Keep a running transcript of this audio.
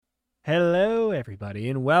Hello, everybody,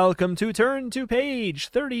 and welcome to Turn to Page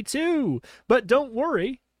 32. But don't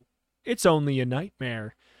worry, it's only a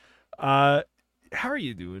nightmare. How are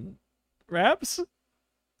you doing, Raps?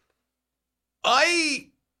 I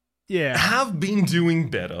Yeah. have been doing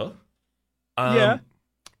better. Yeah.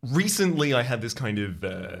 Recently, I had this kind of,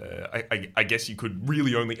 I guess you could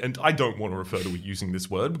really only, and I don't want to refer to it using this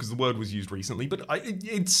word because the word was used recently, but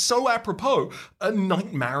it's so apropos, a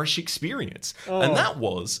nightmarish experience. Oh. And that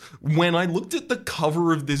was when I looked at the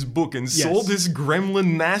cover of this book and saw Yes. this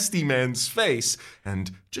gremlin nasty man's face and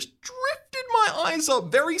just drifted my eyes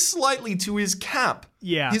up very slightly to his cap.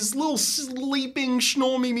 Yeah. His little sleeping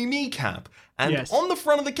schnorr-me-me-me cap. And Yes. on the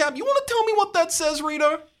front of the cap, you want to tell me what that says,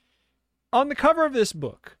 Rito? On the cover of this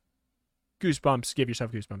book, Goosebumps, Give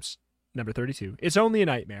Yourself Goosebumps, number 32, it's only a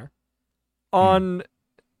nightmare. On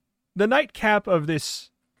the nightcap of this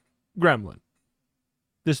gremlin,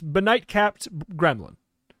 this benight-capped gremlin,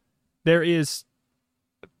 there is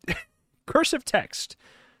cursive text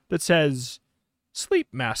that says, Sleep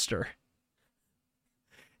Master.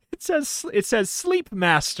 It says Sleep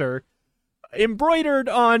Master embroidered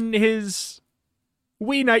on his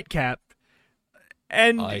wee nightcap.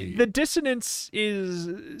 And the dissonance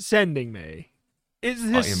is sending me. Is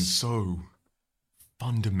this? I am so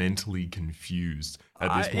fundamentally confused at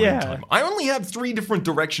this point in yeah. time. I only have 3 different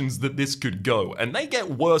directions that this could go, and they get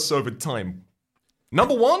worse over time.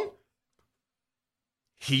 Number 1,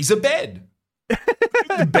 he's a bed.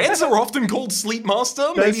 Beds are often called Sleep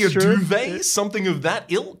Master, maybe a true. duvet, something of that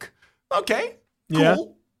ilk. Okay,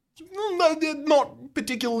 cool. No, they're not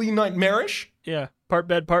particularly nightmarish. Yeah. Part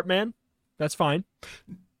bed, part man. That's fine.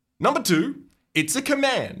 Number 2, it's a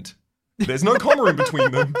command. There's no comma in between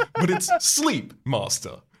them, but it's Sleep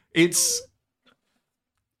Master. It's,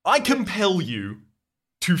 I compel you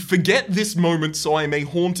to forget this moment so I may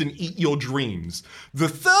haunt and eat your dreams. The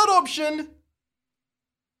third option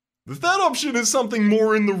is something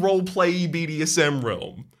more in the roleplay BDSM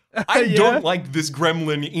realm. I Yeah. don't like this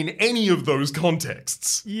gremlin in any of those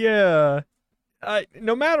contexts. Yeah.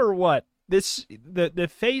 No matter what, the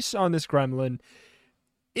face on this gremlin,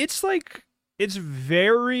 it's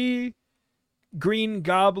very Green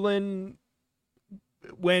Goblin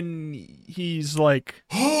when he's like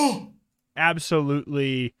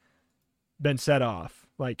absolutely been set off.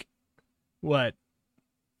 Like, what?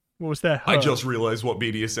 What was that? I just realized what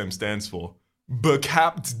BDSM stands for.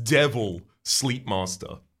 Becapped Devil Sleep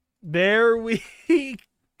Master. There we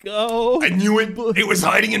go. I knew it. It was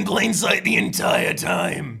hiding in plain sight the entire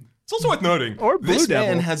time. It's also worth noting, Or Blue this Devil.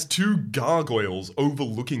 man has 2 gargoyles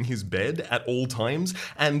overlooking his bed at all times,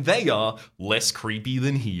 and they are less creepy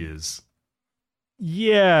than he is.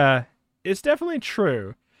 Yeah, it's definitely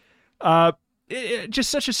true. Just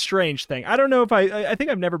such a strange thing. I don't know if I think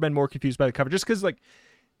I've never been more confused by the cover, just because, like,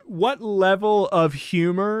 what level of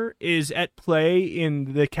humor is at play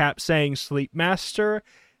in the cap saying Sleep Master?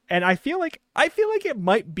 And I feel like it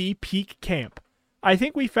might be peak camp. I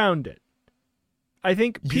think we found it. I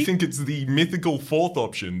think You think it's the mythical 4th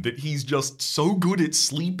option, that he's just so good at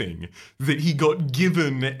sleeping that he got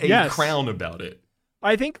given a Yes. crown about it?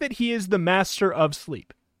 I think that he is the master of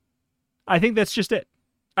sleep. I think that's just it.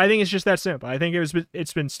 I think it's just that simple. I think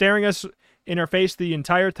it's been staring us in our face the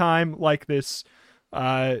entire time like this,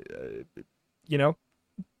 the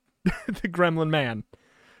gremlin man.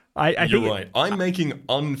 I You're think right. I'm making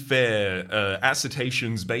unfair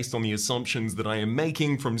assertions based on the assumptions that I am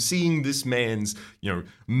making from seeing this man's,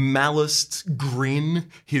 malaced grin,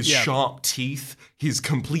 his Yeah. sharp teeth, his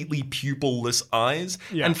completely pupilless eyes.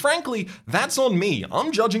 Yeah. And frankly, that's on me.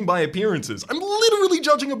 I'm judging by appearances. I'm literally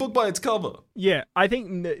judging a book by its cover. Yeah, I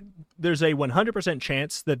think there's a 100%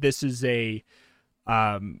 chance that this is a.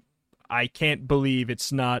 I can't believe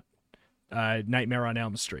it's not Nightmare on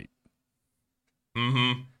Elm Street.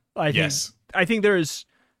 Mm-hmm. I think there is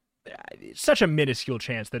such a minuscule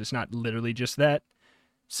chance that it's not literally just that.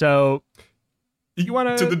 So, you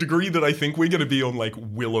want To the degree that I think we're going to be on, like,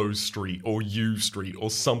 Willow Street or Yew Street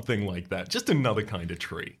or something like that. Just another kind of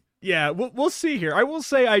tree. Yeah, we'll see here. I will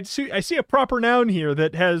say I see a proper noun here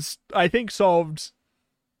that has, I think, solved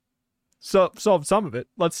some of it.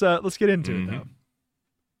 Let's get into it now.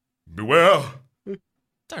 Beware.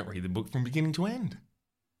 Don't read the book from beginning to end.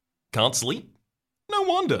 Can't sleep? No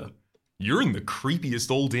wonder. You're in the creepiest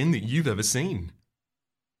old inn that you've ever seen.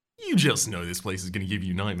 You just know this place is going to give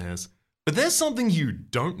you nightmares. But there's something you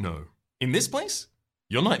don't know. In this place,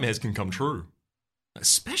 your nightmares can come true.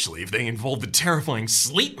 Especially if they involve the terrifying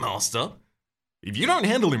Sleep Master. If you don't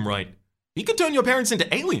handle him right, he could turn your parents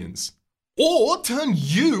into aliens. Or turn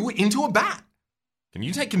you into a bat. Can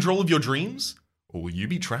you take control of your dreams? Or will you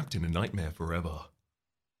be trapped in a nightmare forever?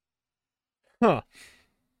 Huh.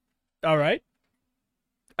 All right.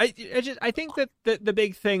 I think that the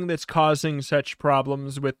big thing that's causing such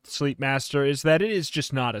problems with Sleep Master is that it is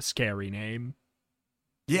just not a scary name.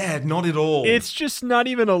 Yeah, not at all. It's just not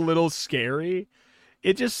even a little scary.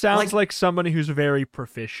 It just sounds like somebody who's very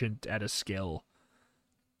proficient at a skill.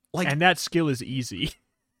 And that skill is easy.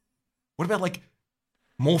 What about like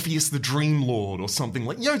Morpheus the Dream Lord or something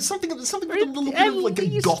like, something with a little bit of like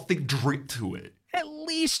a gothic drip to it. At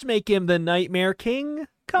least make him the Nightmare King.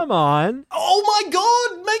 Come on. Oh my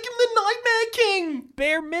god, make him the Nightmare King.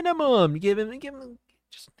 Bare minimum. Give him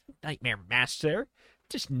just Nightmare Master.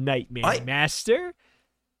 Just Nightmare Master.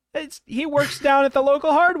 He works down at the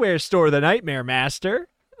local hardware store, the Nightmare Master.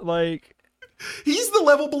 Like, he's the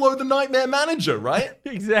level below the Nightmare Manager, right?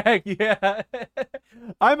 Exactly, yeah.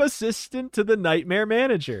 I'm assistant to the Nightmare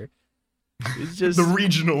Manager. It's just the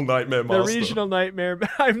regional Nightmare Master. I'm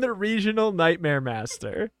the regional Nightmare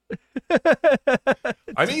Master.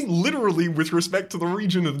 I mean, literally, with respect to the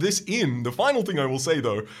region of this inn, the final thing I will say,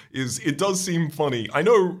 though, is it does seem funny. I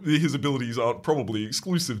know his abilities aren't probably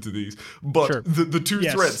exclusive to these, but sure. the two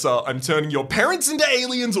threats are, I'm turning your parents into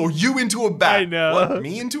aliens or you into a bat. I know. What,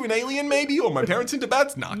 me into an alien, maybe? Or my parents into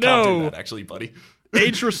bats? Nah, can't do that, actually, buddy.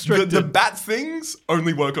 Age restricted. The bat things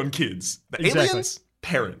only work on kids. The aliens,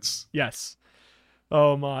 parents. Yes.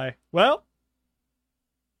 Oh, my. Well,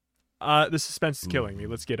 the suspense is killing me.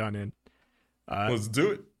 Let's get on in. Let's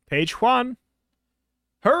do it. Page 1.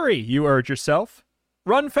 Hurry, you urge yourself.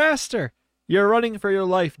 Run faster. You're running for your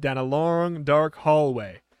life down a long, dark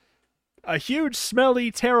hallway. A huge, smelly,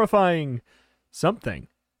 terrifying something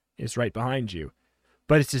is right behind you.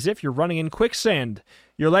 But it's as if you're running in quicksand.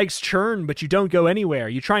 Your legs churn, but you don't go anywhere.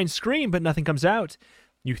 You try and scream, but nothing comes out.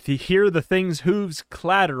 You hear the thing's hooves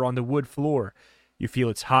clatter on the wood floor. You feel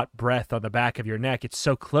its hot breath on the back of your neck. It's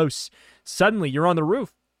so close. Suddenly, you're on the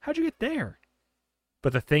roof. How'd you get there?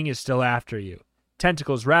 But the thing is still after you.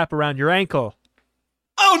 Tentacles wrap around your ankle.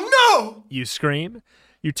 Oh, no! You scream.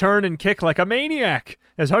 You turn and kick like a maniac,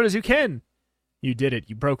 as hard as you can. You did it.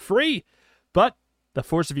 You broke free. But the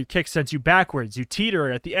force of your kick sends you backwards. You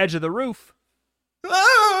teeter at the edge of the roof.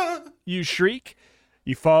 Ah! You shriek.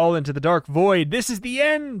 You fall into the dark void. This is the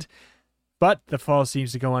end. But the fall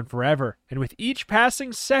seems to go on forever, and with each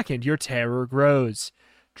passing second, your terror grows.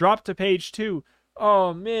 Drop to page 2.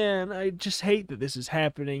 Oh, man, I just hate that this is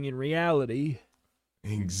happening in reality.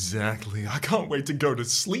 Exactly. I can't wait to go to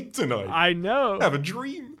sleep tonight. I know. Have a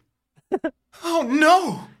dream. Oh,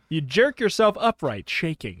 no! You jerk yourself upright,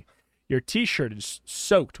 shaking. Your t-shirt is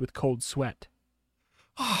soaked with cold sweat.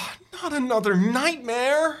 Oh, not another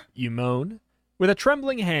nightmare! You moan. With a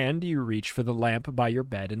trembling hand, you reach for the lamp by your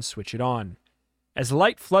bed and switch it on. As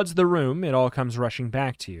light floods the room, it all comes rushing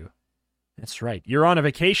back to you. That's right. You're on a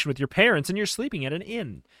vacation with your parents and you're sleeping at an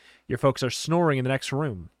inn. Your folks are snoring in the next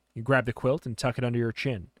room. You grab the quilt and tuck it under your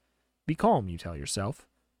chin. Be calm, you tell yourself.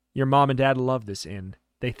 Your mom and dad love this inn.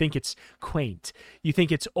 They think it's quaint. You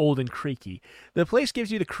think it's old and creaky. The place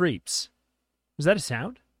gives you the creeps. Was that a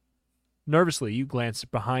sound? Nervously, you glance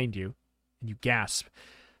behind you and you gasp.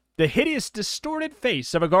 The hideous, distorted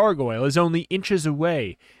face of a gargoyle is only inches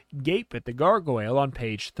away. Gape at the gargoyle on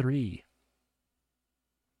page 3.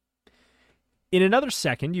 In another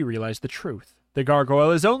second, you realize the truth. The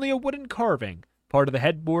gargoyle is only a wooden carving, part of the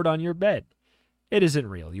headboard on your bed. It isn't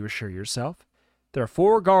real, you assure yourself. There are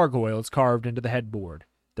 4 gargoyles carved into the headboard.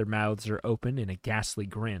 Their mouths are open in a ghastly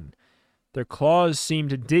grin. Their claws seem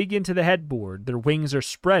to dig into the headboard. Their wings are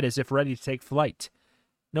spread as if ready to take flight.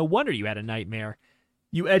 No wonder you had a nightmare.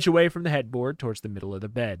 You edge away from the headboard towards the middle of the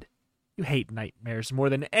bed. You hate nightmares more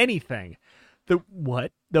than anything. The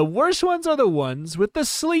worst ones are the ones with the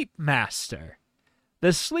Sleep Master.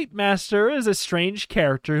 The Sleep Master is a strange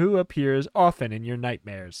character who appears often in your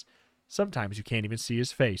nightmares. Sometimes you can't even see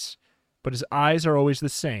his face, but his eyes are always the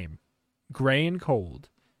same, gray and cold.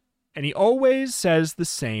 And he always says the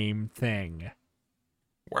same thing.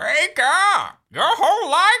 Wake up! Your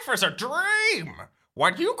whole life is a dream!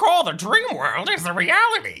 What you call the dream world is the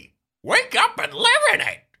reality. Wake up and live in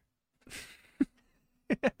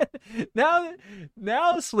it!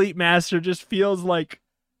 Now Sleep Master just feels like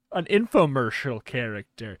an infomercial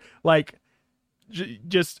character. Like,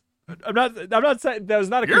 just... I'm not saying that was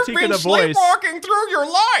not a critique of the voice. You've been sleepwalking through your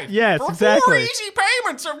life. Yes, For exactly. 4 easy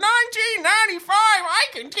payments of $19.95, I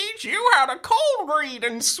can teach you how to cold read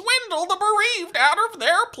and swindle the bereaved out of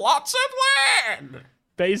their plots of land.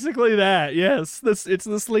 Basically that, yes. It's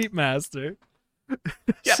the Sleep Master.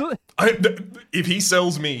 Yeah. If he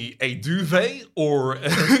sells me a duvet or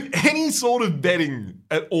any sort of bedding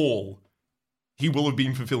at all, he will have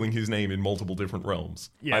been fulfilling his name in multiple different realms.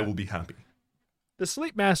 Yeah. I will be happy. The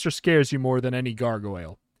sleep master scares you more than any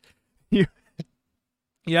gargoyle. You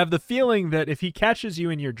have the feeling that if he catches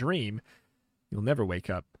you in your dream, you'll never wake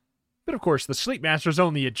up. But of course, the sleep master's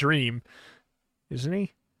only a dream, isn't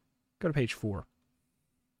he? Go to page 4.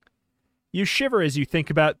 You shiver as you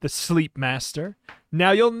think about the sleep master.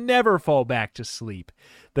 Now you'll never fall back to sleep.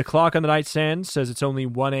 The clock on the nightstand says it's only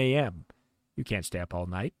 1 a.m. You can't stay up all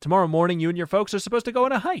night. Tomorrow morning, you and your folks are supposed to go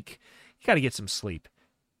on a hike. You gotta get some sleep.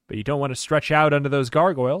 But you don't want to stretch out under those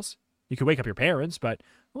gargoyles. You could wake up your parents, but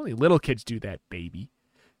only little kids do that, baby.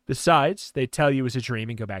 Besides, they tell you it's a dream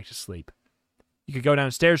and go back to sleep. You could go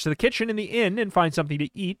downstairs to the kitchen in the inn and find something to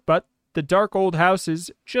eat, but the dark old house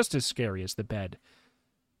is just as scary as the bed.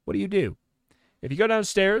 What do? If you go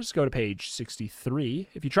downstairs, go to page 63.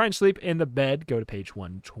 If you try and sleep in the bed, go to page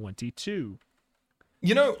 122.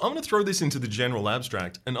 You know, I'm going to throw this into the general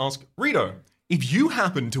abstract and ask, Rito, if you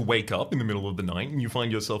happen to wake up in the middle of the night and you find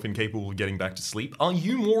yourself incapable of getting back to sleep, are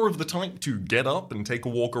you more of the type to get up and take a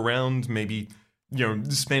walk around, maybe,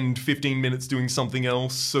 spend 15 minutes doing something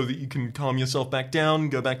else so that you can calm yourself back down,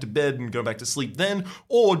 go back to bed and go back to sleep then?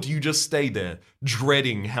 Or do you just stay there,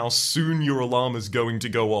 dreading how soon your alarm is going to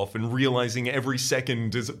go off and realizing every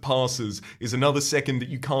second as it passes is another second that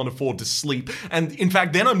you can't afford to sleep? And in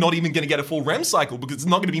fact, then I'm not even going to get a full REM cycle because it's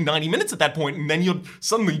not going to be 90 minutes at that point, and then you're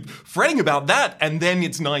suddenly fretting about that, and then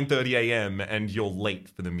it's 9:30 a.m. and you're late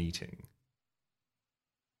for the meeting.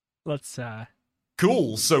 Let's,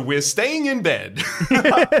 Cool, so we're staying in bed.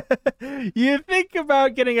 You think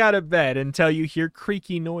about getting out of bed until you hear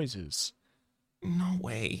creaky noises. No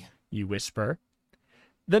way. You whisper.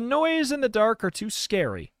 The noise in the dark are too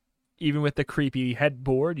scary. Even with the creepy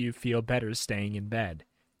headboard, you feel better staying in bed.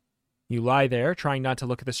 You lie there, trying not to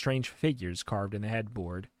look at the strange figures carved in the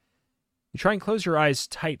headboard. You try and close your eyes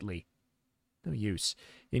tightly. No use.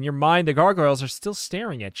 In your mind, the gargoyles are still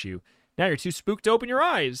staring at you. Now you're too spooked to open your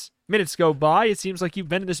eyes. Minutes go by. It seems like you've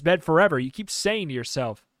been in this bed forever. You keep saying to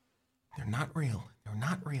yourself, They're not real. They're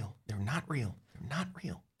not real. They're not real. They're not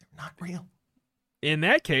real. They're not real. In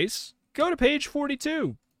that case, go to page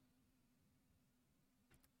 42.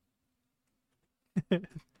 Who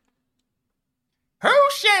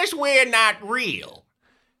says we're not real?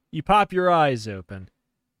 You pop your eyes open.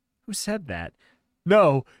 Who said that?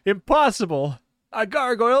 No, impossible. A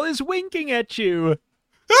gargoyle is winking at you.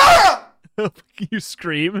 Ah! You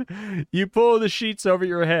scream. You pull the sheets over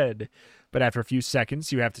your head. But after a few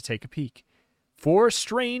seconds, you have to take a peek. 4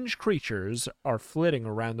 strange creatures are flitting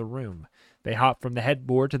around the room. They hop from the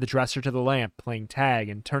headboard to the dresser to the lamp, playing tag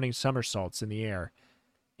and turning somersaults in the air.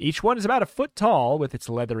 Each one is about a foot tall with its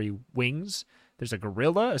leathery wings. There's a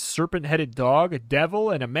gorilla, a serpent-headed dog, a devil,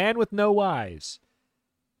 and a man with no eyes.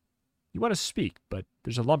 You want to speak, but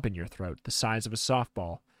there's a lump in your throat, the size of a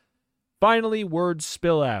softball. Finally, words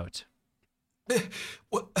spill out.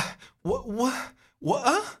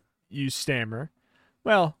 What? You stammer.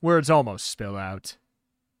 Well, words almost spill out.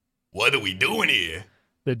 What are we doing here?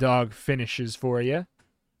 The dog finishes for you.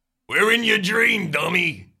 We're in your dream,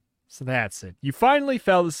 dummy. So that's it. You finally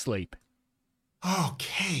fell asleep.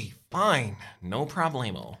 Okay, fine. No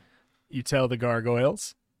problemo. You tell the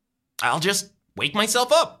gargoyles. I'll just wake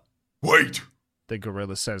myself up. Wait, The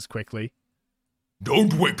gorilla says quickly.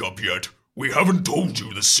 don't wake up yet. We haven't told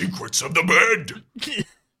you the secrets of the bed.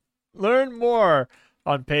 Learn more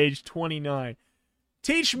on page 29.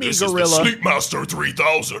 Teach me, This gorilla. is the Sleep Master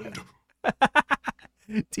 3000.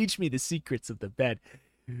 Teach me the secrets of the bed.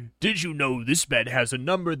 Did you know this bed has a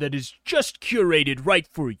number that is just curated right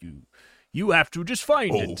for you? You have to just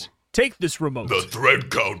find it. Take this remote. The thread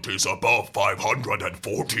count is above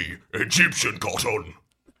 540 Egyptian cotton.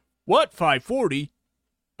 What? 540?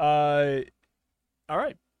 All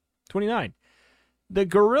right. 29. The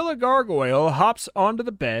gorilla gargoyle hops onto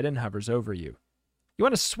the bed and hovers over you. You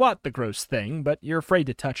want to swat the gross thing, but you're afraid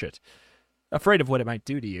to touch it. Afraid of what it might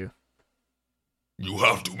do to you. You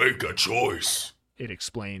have to make a choice. It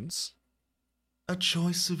explains. A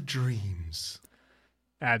choice of dreams.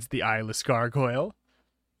 Adds the eyeless gargoyle.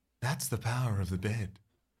 That's the power of the bed.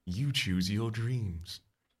 You choose your dreams.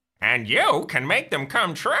 And you can make them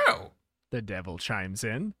come true. The devil chimes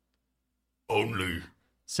in. Only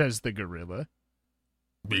Says the gorilla.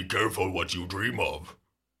 be careful what you dream of.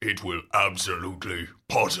 It will absolutely,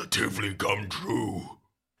 positively come true.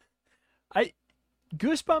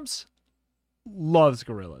 Goosebumps loves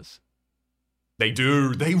gorillas. They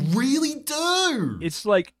do. They really do. It's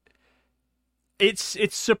like it's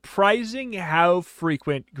surprising how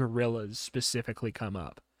frequent gorillas specifically come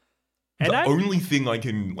up. And The only thing I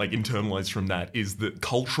can internalize from that is that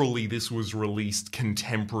culturally this was released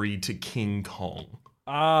contemporary to King Kong.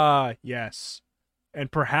 yes. And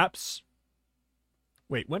perhaps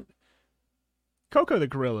Wait, what? Coco the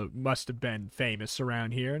gorilla must have been famous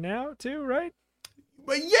around here now, too, right?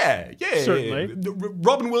 But yeah. Certainly.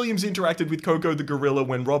 Robin Williams interacted with Coco the gorilla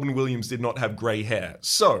when Robin Williams did not have grey hair.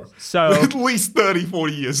 So at least 30,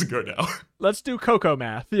 40 years ago now. Let's do Coco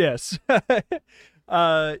math, yes. So,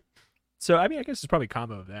 I mean, I guess it's probably a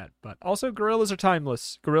combo of that. But also, gorillas are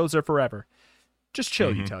timeless. Gorillas are forever. Just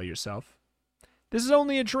chill, you tell yourself. This is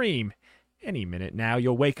only a dream. Any minute now,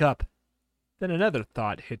 you'll wake up. Then another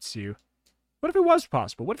thought hits you. What if it was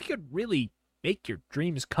possible? What if you could really make your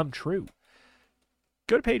dreams come true?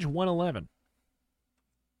 Go to page 111.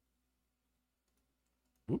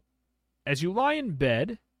 As you lie in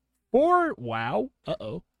bed, four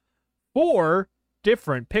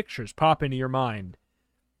different pictures pop into your mind.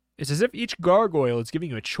 It's as if each gargoyle is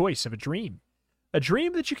giving you a choice of a dream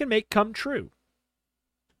that you can make come true.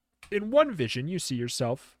 In one vision, you see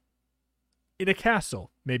yourself in a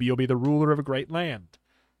castle. Maybe you'll be the ruler of a great land,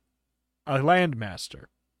 a landmaster.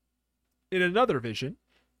 In another vision,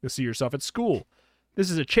 you'll see yourself at school.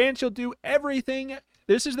 This is a chance you'll do everything.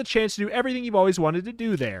 This is the chance to do everything you've always wanted to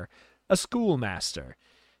do there, a schoolmaster.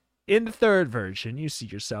 In the third version, you see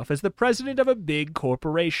yourself as the president of a big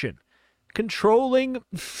corporation, controlling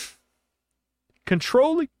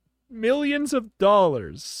millions of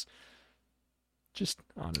dollars. Just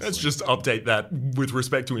honestly. Let's just update that with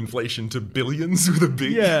respect to inflation to billions with a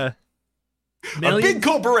big. Yeah. A big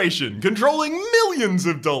corporation controlling millions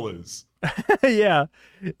of dollars. Yeah.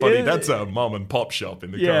 Buddy, that's a mom and pop shop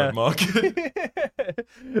in the current market.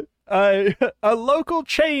 A local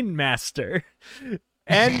chain master.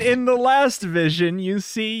 And in the last vision, you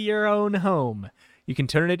see your own home. You can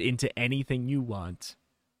turn it into anything you want.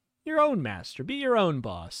 Your own master. Be your own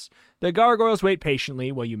boss. The gargoyles wait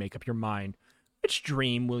patiently while you make up your mind. Which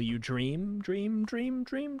dream will you dream? Dream.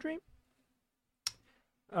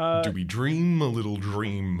 Do we dream a little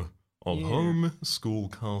dream of home, school,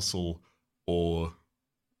 castle, or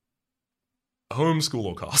home, school,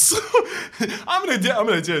 or castle? I'm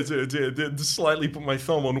gonna slightly put my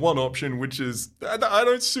thumb on one option, which is I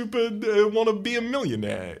don't super want to be a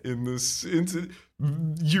millionaire in this.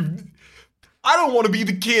 I don't want to be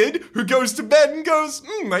the kid who goes to bed and goes,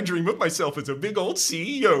 I dream of myself as a big old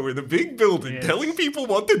CEO in a big building, telling people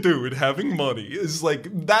what to do and having money. It's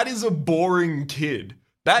like, that is a boring kid.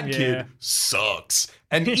 That kid sucks.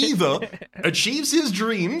 And either achieves his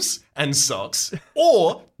dreams and sucks,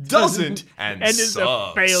 or doesn't and sucks. Is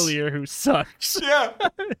a failure who sucks. Yeah.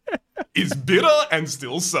 Is bitter and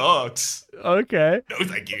still sucks. Okay. No,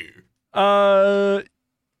 thank you. All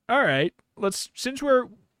right. Since we're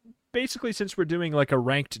doing like a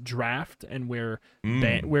ranked draft and we're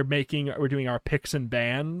doing our picks and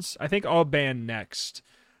bans, I think I'll ban next.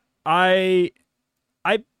 I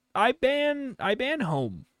ban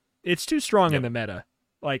home. It's too strong in the meta.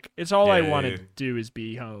 Like, it's all I want to do is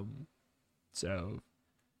be home. So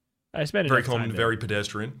I spend very enough common, time very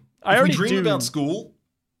pedestrian. I already dream about school.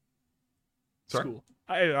 Sorry? School.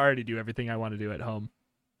 I already do everything I want to do at home,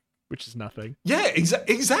 which is nothing. Yeah,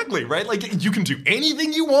 exactly, right? Like, you can do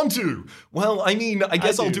anything you want to. Well, I mean, I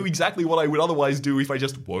guess I'll do exactly what I would otherwise do if I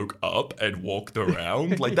just woke up and walked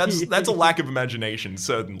around. Like, that's a lack of imagination,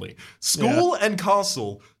 certainly. School and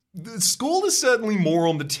castle. School is certainly more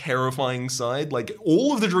on the terrifying side. Like,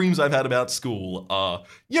 all of the dreams I've had about school are,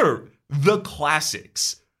 the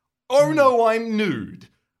classics. Oh no, I'm nude.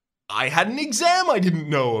 I had an exam I didn't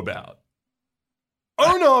know about.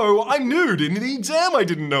 Oh no, I'm nude in the exam I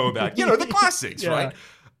didn't know about. The classics, right?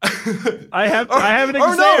 I have an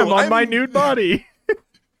exam on my nude body.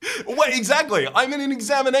 Well, exactly. I'm in an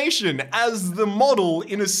examination as the model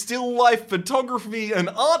in a still life photography and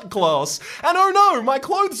art class, and oh no, my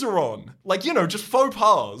clothes are on. Like, just faux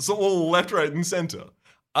pas all left, right, and center.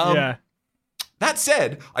 That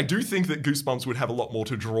said, I do think that Goosebumps would have a lot more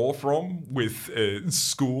to draw from with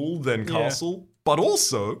school than Castle, but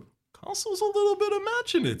also Castle's a little bit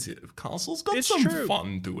imaginative. Castle's got some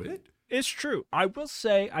fun to it. It's true. I will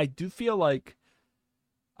say, I feel like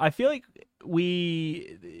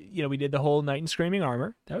we did the whole Knight in Screaming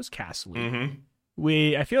Armor. That was Castle.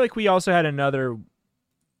 Mm-hmm. I feel like we also had another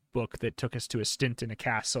book that took us to a stint in a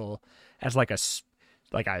castle as like a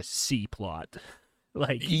C plot.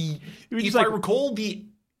 Like, if I recall, the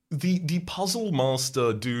puzzle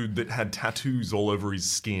master dude that had tattoos all over his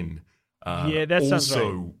skin. That sounds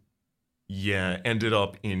right. Yeah, ended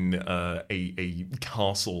up in a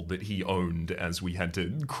castle that he owned as we had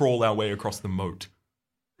to crawl our way across the moat.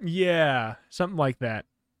 Yeah, something like that.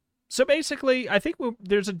 So basically, I think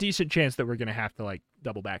there's a decent chance that we're going to have to like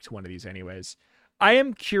double back to one of these anyways. I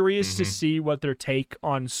am curious to see what their take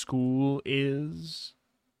on school is.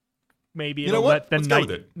 maybe You know it'll what? let the Let's go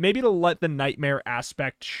with it. maybe it'll let the nightmare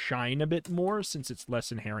aspect shine a bit more since it's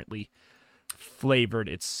less inherently flavored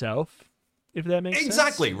itself. If that makes sense.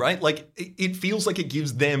 Exactly, right? Like, it feels like it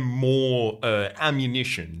gives them more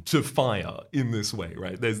ammunition to fire in this way,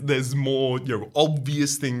 right? There's more,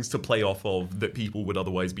 obvious things to play off of that people would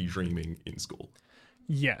otherwise be dreaming in school.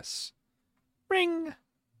 Yes. Ring.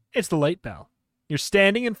 It's the light bell. You're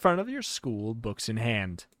standing in front of your school, books in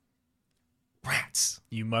hand. Rats.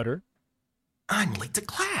 You mutter. I'm late to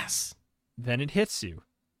class. Then it hits you.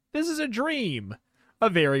 This is a dream. A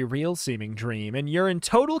very real-seeming dream, and you're in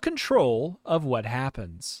total control of what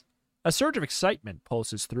happens. A surge of excitement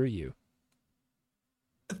pulses through you.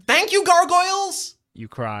 Thank you, gargoyles! You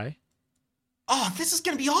cry. Oh, this is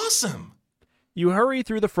going to be awesome. You hurry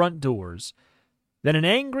through the front doors. Then an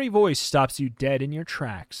angry voice stops you dead in your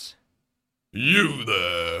tracks. You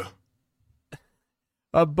there.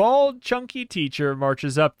 A bald, chunky teacher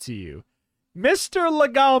marches up to you. Mr.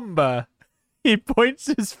 Lagamba! He points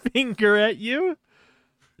his finger at you.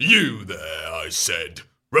 You there, I said.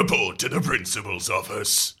 Report to the principal's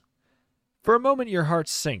office. For a moment, your heart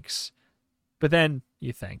sinks. But then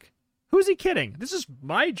you think, who's he kidding? This is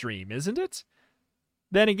my dream, isn't it?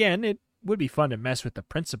 Then again, it would be fun to mess with the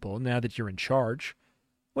principal now that you're in charge.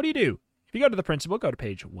 What do? If you go to the principal, go to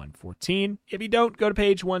page 114. If you don't, go to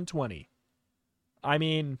page 120. I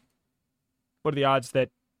mean, what are the odds that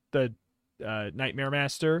the Nightmare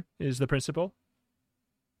Master is the principal?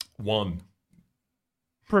 1.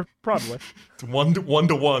 Probably. It's 1 to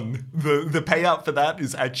 1. The payout for that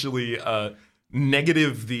is actually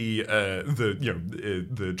negative the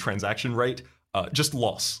transaction rate, just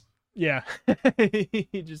loss. Yeah.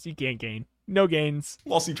 You can't gain. No gains.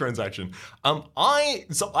 Lossy transaction.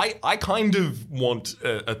 I kind of want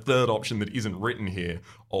a third option that isn't written here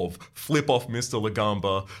of flip off Mr.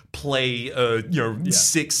 Lagamba, play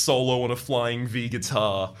 6 solo on a flying V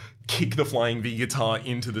guitar, kick the flying V guitar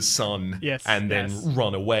into the sun, and then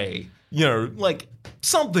run away. Like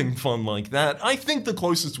something fun like that. I think the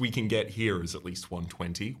closest we can get here is at least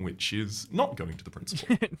 120, which is not going to the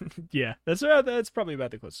principal. Yeah, that's probably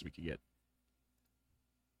about the closest we could get.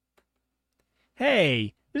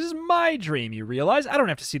 Hey, this is my dream, you realize? I don't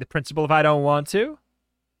have to see the principal if I don't want to.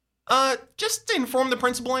 Just inform the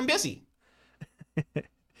principal I'm busy.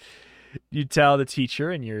 You tell the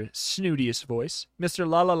teacher in your snootiest voice. Mr.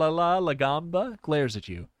 La La La La Lagamba glares at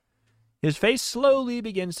you. His face slowly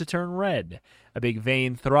begins to turn red. A big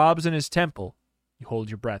vein throbs in his temple. You hold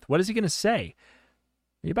your breath. What is he going to say?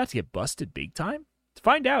 Are you about to get busted big time? To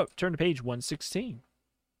find out, turn to page 116.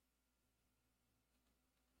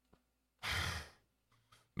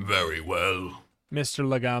 Very well, Mr.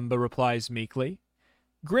 Lagamba replies meekly.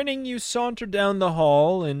 Grinning, you saunter down the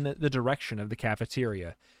hall in the direction of the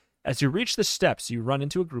cafeteria. As you reach the steps, you run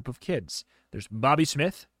into a group of kids. There's Bobby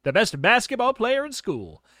Smith, the best basketball player in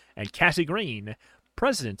school, and Cassie Green,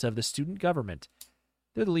 president of the student government.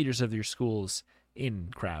 They're the leaders of your school's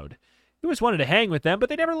in-crowd. You always wanted to hang with them, but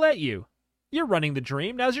they never let you. You're running the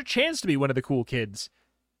dream. Now's your chance to be one of the cool kids.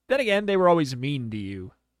 Then again, they were always mean to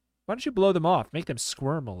you. Why don't you blow them off? Make them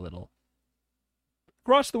squirm a little.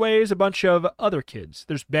 Across the way is a bunch of other kids.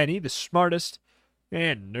 There's Benny, the smartest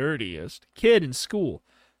and nerdiest kid in school.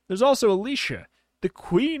 There's also Alicia, the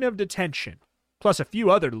queen of detention, plus a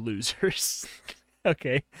few other losers.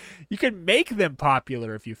 Okay. You can make them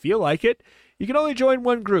popular if you feel like it. You can only join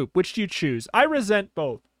one group. Which do you choose? I resent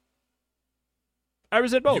both.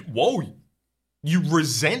 Whoa. You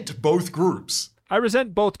resent both groups. I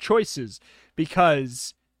resent both choices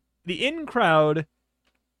because the in-crowd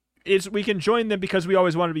is we can join them because we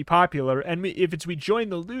always want to be popular, and if we join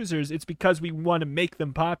the losers, it's because we want to make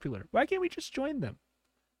them popular. Why can't we just join them?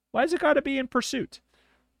 Why has it got to be in pursuit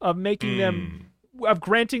of making them, of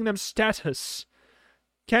granting them status?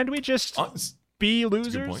 Can't we just be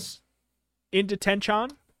losers in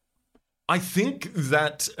detention? I think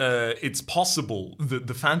that it's possible that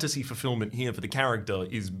the fantasy fulfillment here for the character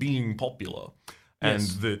is being popular.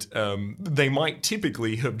 Yes. And that they might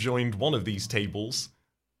typically have joined one of these tables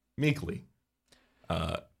meekly.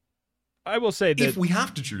 I will say that if we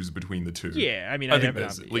have to choose between the two, yeah, I mean, I think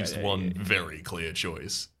there's at least one very clear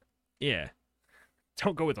choice. Yeah,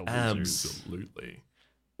 don't go with the losers. Absolutely,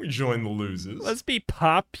 we join the losers. Let's be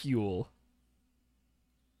popular.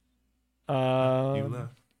 Popular.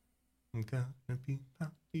 I'm gonna be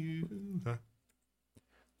popular.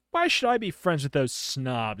 Why should I be friends with those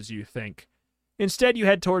snobs, you think? Instead, you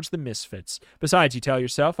head towards the misfits. Besides, you tell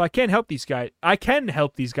yourself, I can help these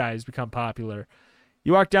guys become popular.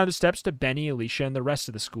 You walk down the steps to Benny, Alicia, and the rest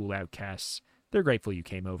of the school outcasts. They're grateful you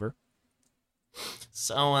came over.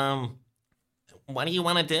 So, What do you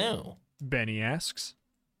want to do? Benny asks.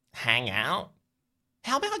 Hang out?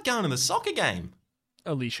 How about going to the soccer game?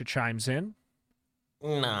 Alicia chimes in.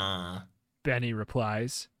 Nah. Benny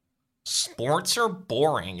replies. Sports are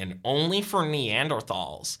boring and only for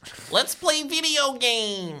Neanderthals. Let's play video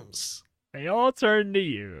games. They all turn to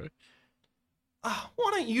you. Why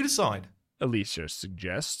don't you decide? Alicia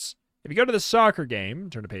suggests. If you go to the soccer game,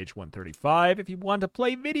 turn to page 135. If you want to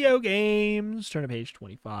play video games, turn to page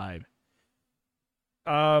 25.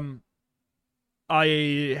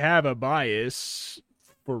 I have a bias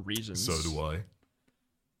for reasons. So do I.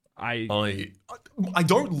 I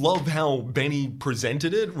don't love how Benny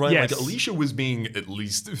presented it, right? Yes. Like, Alicia was being at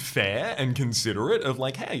least fair and considerate of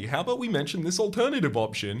like, hey, how about we mention this alternative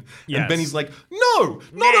option? Yes. And Benny's like, no,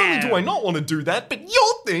 not only do I not want to do that, but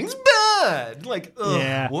your thing's bad. Like,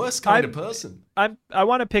 worst kind of person. I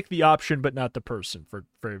want to pick the option, but not the person for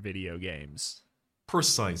video games.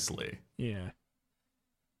 Precisely. Yeah.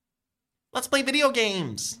 Let's play video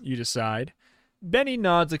games. You decide. Benny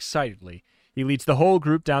nods excitedly. He leads the whole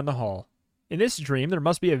group down the hall. In this dream, there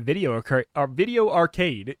must be a video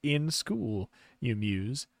arcade in school, you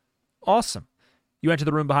muse. Awesome. You enter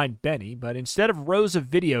the room behind Benny, but instead of rows of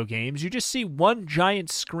video games, you just see one giant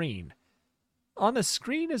screen. On the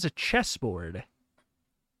screen is a chessboard.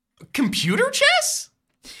 Computer chess?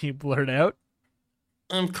 You blurt out.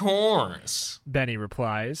 Of course. Benny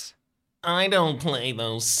replies. I don't play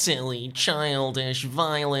those silly, childish,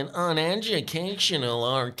 violent, uneducational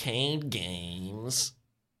arcade games.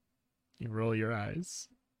 You roll your eyes.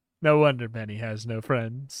 No wonder Benny has no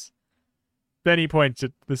friends. Benny points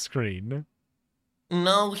at the screen.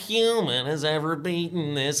 No human has ever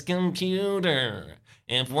beaten this computer.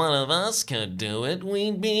 If one of us could do it,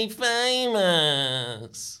 we'd be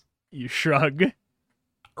famous. You shrug.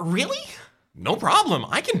 Really? No problem.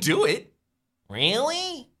 I can do it.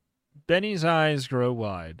 Really? Benny's eyes grow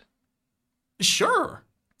wide. Sure.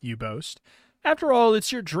 You boast. After all,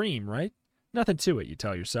 it's your dream, right? Nothing to it, you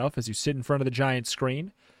tell yourself as you sit in front of the giant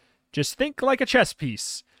screen. Just think like a chess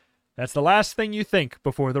piece. That's the last thing you think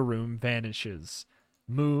before the room vanishes.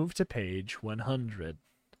 Move to page 100.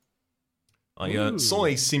 I saw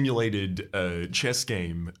a simulated chess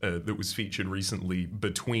game that was featured recently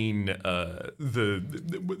between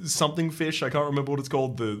the something fish. I can't remember what it's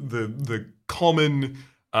called. The common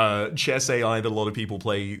chess AI that a lot of people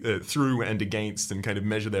play through and against and kind of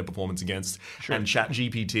measure their performance against, Sure. and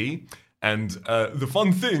ChatGPT. And the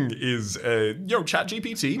fun thing is,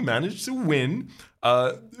 ChatGPT managed to win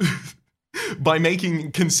by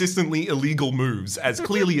making consistently illegal moves, as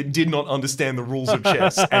clearly it did not understand the rules of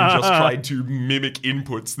chess and just tried to mimic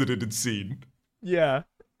inputs that it had seen. Yeah.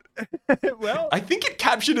 Well, I think it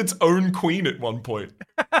captured its own queen at one point.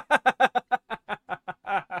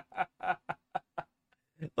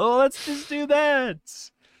 oh, let's just do that.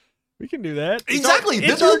 We can do that. Exactly.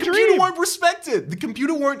 It's The our computer dream. won't respect it. The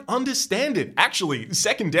computer won't understand it. Actually,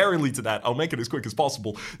 secondarily to that, I'll make it as quick as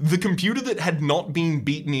possible. The computer that had not been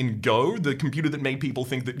beaten in Go, the computer that made people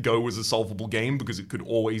think that Go was a solvable game because it could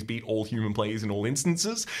always beat all human players in all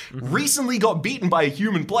instances, recently got beaten by a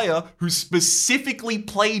human player who specifically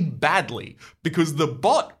played badly because the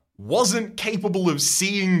bot wasn't capable of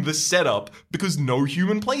seeing the setup because no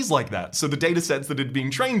human plays like that. So the data sets that it had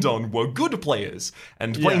been trained on were good players,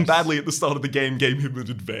 and playing Yes. badly at the start of the game gave him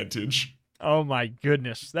an advantage. Oh my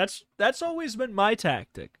goodness. That's always been my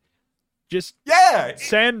tactic. Just Yeah!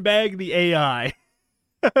 sandbag the AI.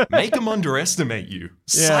 Make them underestimate you.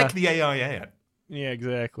 Yeah. Psych the AI out. Yeah,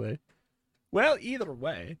 exactly. Well, either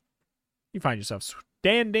way, you find yourself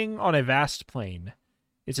standing on a vast plain.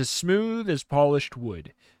 It's as smooth as polished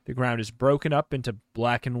wood. The ground is broken up into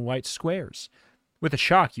black and white squares. With a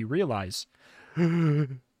shock, you realize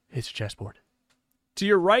it's a chessboard. To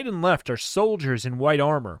your right and left are soldiers in white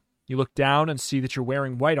armor. You look down and see that you're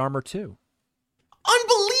wearing white armor too.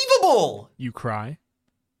 Unbelievable! You cry.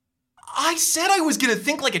 I said I was gonna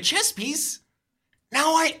think like a chess piece.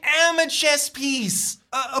 Now I am a chess piece.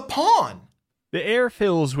 A pawn. The air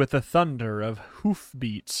fills with the thunder of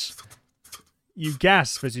hoofbeats. You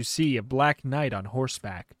gasp as you see a black knight on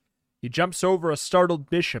horseback. He jumps over a startled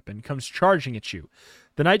bishop and comes charging at you.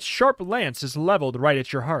 The knight's sharp lance is leveled right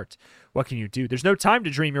at your heart. What can you do? There's no time to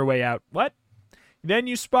dream your way out. What? Then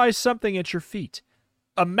you spy something at your feet.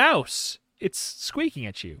 A mouse. It's squeaking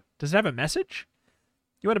at you. Does it have a message?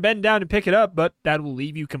 You want to bend down and pick it up, but that will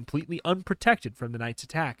leave you completely unprotected from the knight's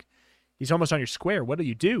attack. He's almost on your square. What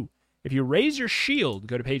do? If you raise your shield,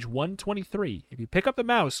 go to page 123. If you pick up the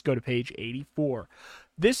mouse, go to page 84.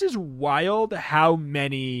 This is wild how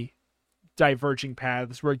many diverging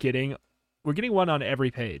paths we're getting. We're getting one on every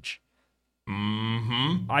page.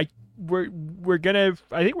 Mm-hmm. I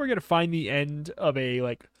think we're gonna find the end of a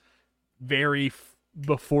like very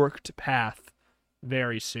beforked path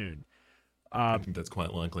very soon. I think that's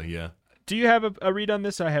quite likely, yeah. Do you have a read on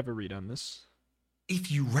this? I have a read on this.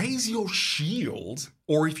 If you raise your shield,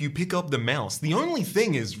 or if you pick up the mouse, the only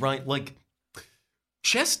thing is, right, like,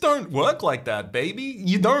 chess don't work like that, baby.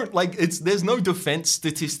 You don't, like, there's no defense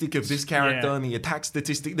statistic of this character and the attack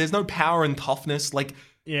statistic. There's no power and toughness. Like,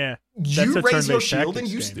 yeah, you raise your shield and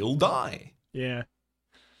you still die. Yeah.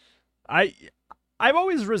 I've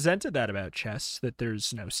always resented that about chess, that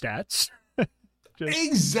there's no stats.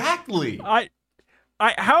 Exactly.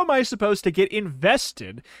 How am I supposed to get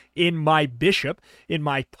invested in my bishop, in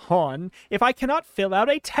my pawn, if I cannot fill out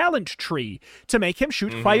a talent tree to make him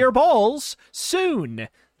shoot fireballs soon?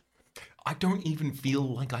 I don't even feel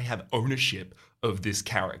like I have ownership of this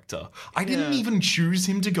character. I didn't even choose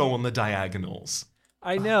him to go on the diagonals.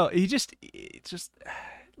 I know. It's just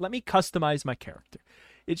let me customize my character.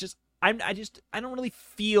 I don't really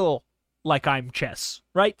feel like I'm chess,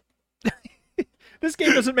 right? This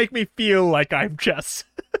game doesn't make me feel like I'm chess.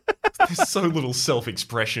 There's so little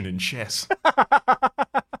self-expression in chess.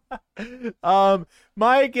 My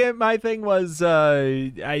thing was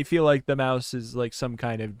I feel like the mouse is like some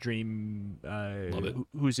kind of dream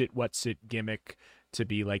who's it what's it gimmick to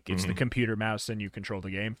be like it's the computer mouse and you control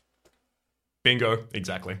the game. Bingo,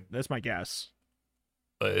 exactly. That's my guess.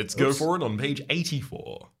 Let's go for it on page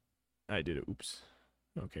 84. I did it. Oops.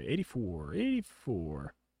 Okay,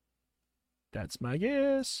 84. That's my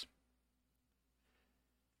guess.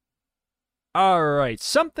 Alright,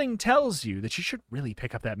 something tells you that you should really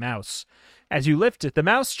pick up that mouse. As you lift it, the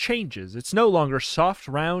mouse changes. It's no longer soft,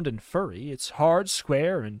 round, and furry. It's hard,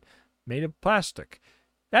 square, and made of plastic.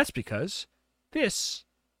 That's because this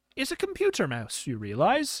is a computer mouse, you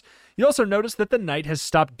realize. You also notice that the knight has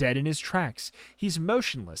stopped dead in his tracks. He's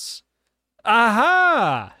motionless.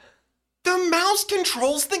 Aha! The mouse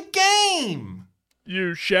controls the game!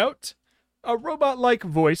 You shout. A robot-like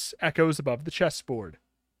voice echoes above the chessboard.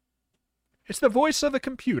 It's the voice of a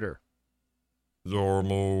computer.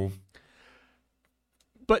 Zormo.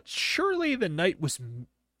 But surely the knight was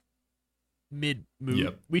mid-move.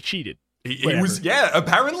 Yep. We cheated. It was,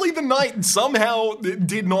 apparently the knight somehow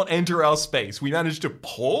did not enter our space. We managed to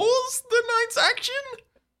pause the knight's action?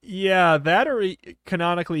 Yeah, that or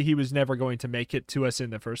canonically he was never going to make it to us in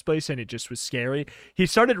the first place and it just was scary. He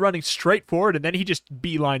started running straight forward and then he just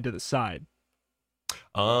beelined to the side.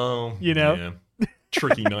 Oh, you know? Yeah.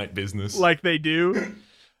 Tricky knight business. Like they do.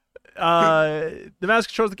 The mouse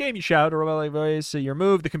controls the game, you shout, or like voice, your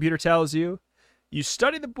move, the computer tells you. You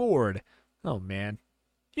study the board. Oh, man.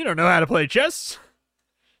 You don't know how to play chess.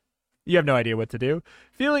 You have no idea what to do.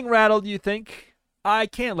 Feeling rattled, you think, I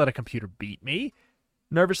can't let a computer beat me.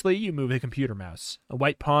 Nervously, you move the computer mouse. A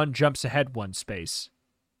white pawn jumps ahead one space.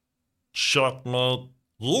 Checkmate.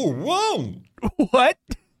 You won! What?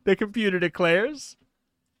 The computer declares.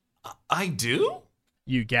 I do?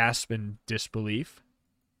 You gasp in disbelief.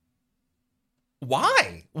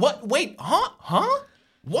 Why? What? Wait, huh?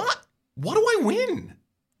 What? What do I win?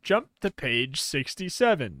 Jump to page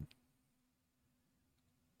 67.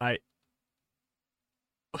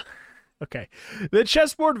 Okay. The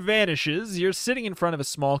chessboard vanishes. You're sitting in front of a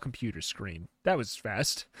small computer screen. That was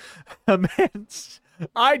fast.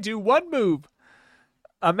 I do one move.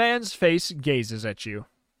 A man's face gazes at you.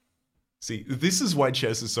 See, this is why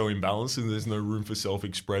chess is so imbalanced and there's no room for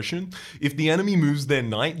self-expression. If the enemy moves their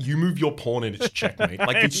knight, you move your pawn and it's checkmate.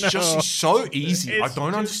 Like, it's just so easy. It's I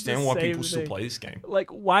don't understand why people still thing. play this game.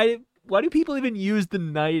 Like, why do people even use the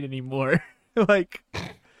knight anymore? Like...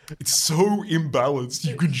 It's so imbalanced,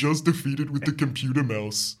 you could just defeat it with the computer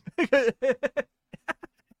mouse.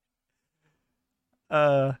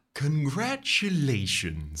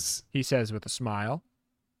 Congratulations, he says with a smile.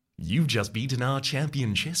 You've just beaten our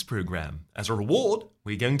champion chess program. As a reward,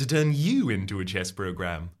 we're going to turn you into a chess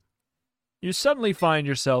program. You suddenly find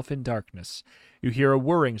yourself in darkness. You hear a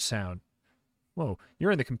whirring sound. Whoa,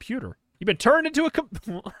 you're in the computer. You've been turned into a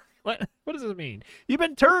What does this mean? You've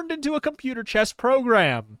been turned into a computer chess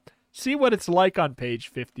program. See what it's like on page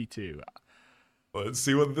 52. Let's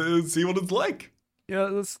see what it's like. Yeah,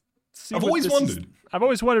 let's see. I've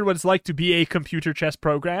always wondered what it's like to be a computer chess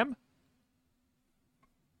program.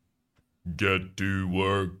 Get to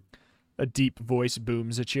work. A deep voice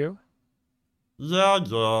booms at you.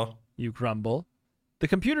 Yeah. You grumble. The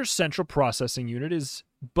computer's central processing unit is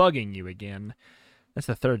bugging you again. That's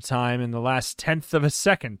the third time in the last 10th of a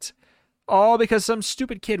second. All because some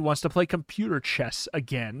stupid kid wants to play computer chess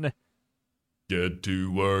again. Get to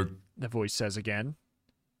work. The voice says again.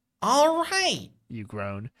 All right. You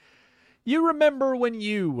groan. You remember when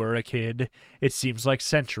you were a kid. It seems like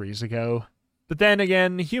centuries ago. But then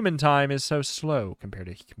again, human time is so slow compared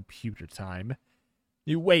to computer time.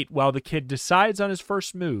 You wait while the kid decides on his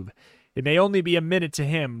first move. It may only be a minute to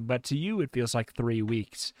him, but to you it feels like 3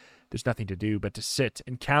 weeks. There's nothing to do but to sit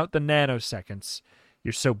and count the nanoseconds.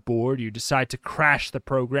 You're so bored you decide to crash the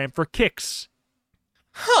program for kicks.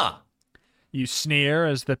 Huh. You sneer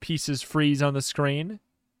as the pieces freeze on the screen.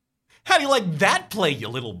 How do you like that play, you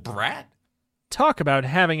little brat? Talk about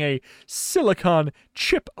having a silicon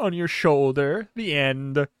chip on your shoulder. The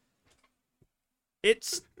end.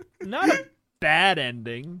 It's not a bad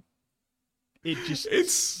ending. It just...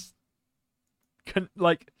 It's...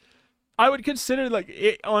 I would consider,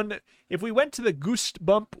 it on... If we went to the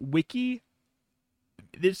Goosebump wiki,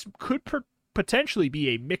 this could potentially be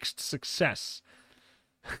a mixed success.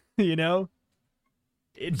 You know?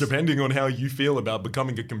 Depending on how you feel about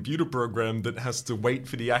becoming a computer program that has to wait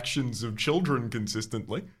for the actions of children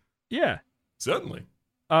consistently. Yeah. Certainly.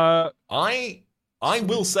 I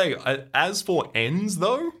will say, as for ends,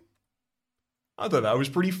 though, I thought that was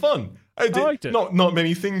pretty fun. I liked it. Not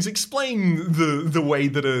many things explain the way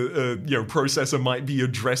that a processor might be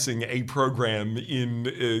addressing a program in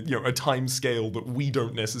a time scale that we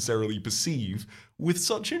don't necessarily perceive with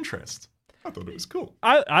such interest. I thought it was cool.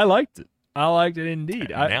 I liked it. I liked it indeed.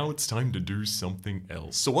 Now it's time to do something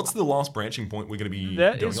else. So what's the last branching point we're going to be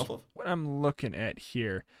going off of? What I'm looking at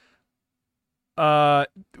here.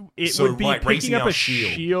 It would be picking up a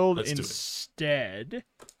shield instead.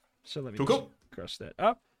 So let me cross that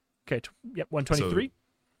up. Okay, 123. So,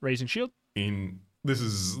 raising shield. This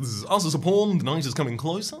is us as a pawn. The knight is coming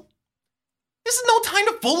closer. This is no time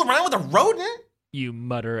to fool around with a rodent. You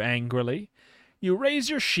mutter angrily. You raise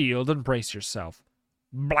your shield and brace yourself.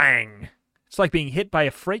 Blang! It's like being hit by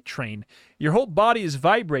a freight train. Your whole body is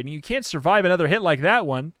vibrating. You can't survive another hit like that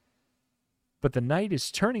one. But the knight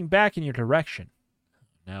is turning back in your direction.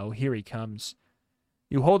 Now, here he comes.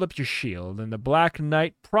 You hold up your shield, and the Black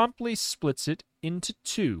Knight promptly splits it into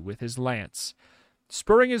 2 with his lance.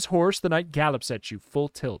 Spurring his horse, the knight gallops at you full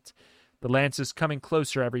tilt. The lance is coming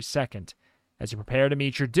closer every second. As you prepare to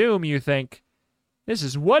meet your doom, you think, this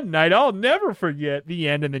is one night I'll never forget. The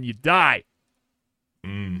end, and then you die.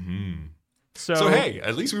 Mm-hmm. So hey,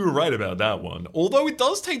 at least we were right about that one. Although it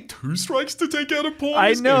does take 2 strikes to take out a pawn.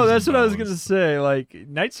 I know, that's what I was going to say.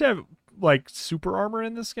 Knights have, super armor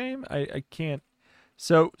in this game. I can't.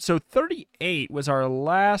 So 38 was our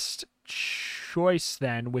last choice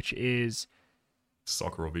then, which is...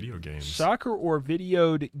 Soccer or video games. Soccer or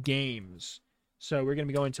videoed games. So we're going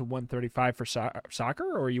to be going to 135 for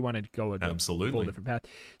soccer, or you want to go a whole different path?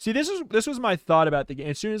 See, this was my thought about the game.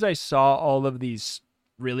 As soon as I saw all of these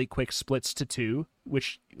really quick splits to 2,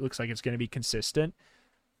 which looks like it's going to be consistent,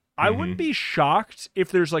 I wouldn't be shocked if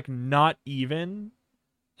there's not even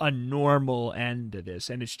a normal end to this,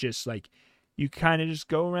 and it's just you kind of just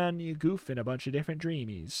go around and you goof in a bunch of different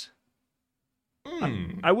dreamies.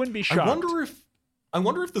 I wouldn't be shocked. I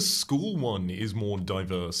wonder if the school one is more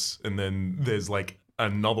diverse, and then there's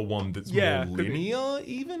another one that's more linear,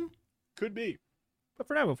 even? Could be. But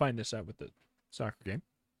for now, we'll find this out with the soccer game.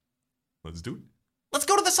 Let's do it. Let's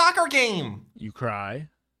go to the soccer game. You cry.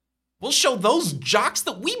 We'll show those jocks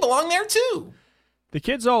that we belong there too. The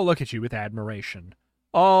kids all look at you with admiration.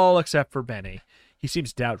 All except for Benny. He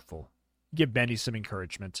seems doubtful. Give Benny some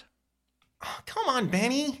encouragement. Oh, come on,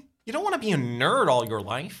 Benny. You don't want to be a nerd all your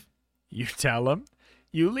life. You tell him.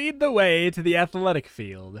 You lead the way to the athletic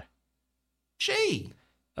field. Gee,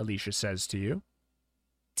 Alicia says to you.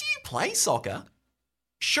 Do you play soccer?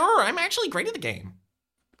 Sure, I'm actually great at the game.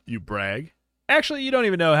 You brag. Actually, you don't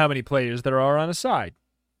even know how many players there are on a side.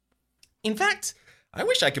 In fact, I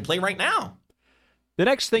wish I could play right now. The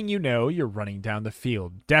next thing you know, you're running down the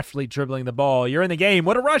field, deftly dribbling the ball. You're in the game.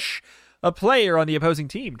 What a rush! A player on the opposing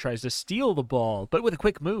team tries to steal the ball, but with a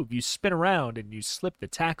quick move, you spin around and you slip the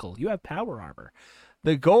tackle. You have power armor.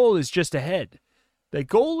 The goal is just ahead. The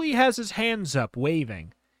goalie has his hands up,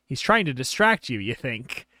 waving. He's trying to distract you, you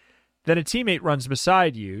think. Then a teammate runs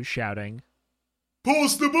beside you, shouting,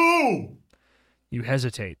 "Pass the ball!" You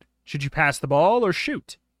hesitate. Should you pass the ball or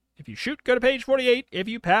shoot? If you shoot, go to page 48. If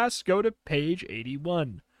you pass, go to page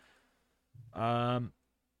 81.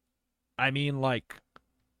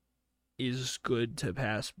 Is good to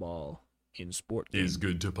pass ball in sport games. Is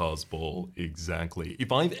good to pass ball, exactly.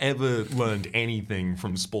 If I've ever learned anything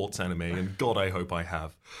from sports anime, and God, I hope I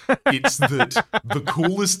have, it's that the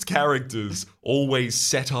coolest characters always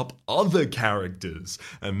set up other characters,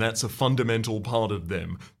 and that's a fundamental part of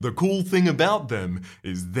them. The cool thing about them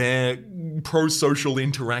is their pro-social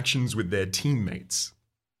interactions with their teammates.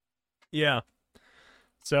 Yeah.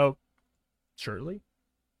 So,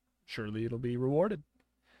 Surely it'll be rewarded.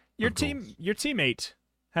 Your Of course. your teammate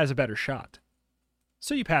has a better shot.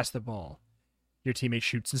 So you pass the ball. Your teammate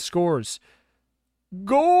shoots and scores.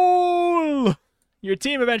 Goal! Your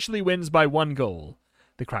team eventually wins by 1 goal.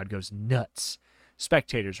 The crowd goes nuts.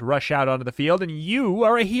 Spectators rush out onto the field, and you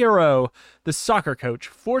are a hero. The soccer coach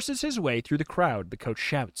forces his way through the crowd. The coach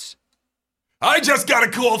shouts, I just got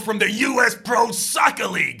a call from the U.S. Pro Soccer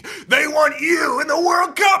League. They want you in the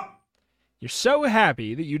World Cup. You're so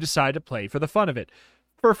happy that you decide to play for the fun of it.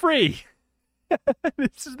 For free.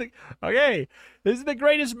 This is the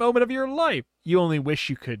greatest moment of your life. You only wish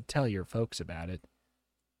you could tell your folks about it.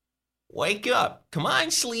 Wake up. Come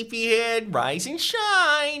on, sleepyhead. Rise and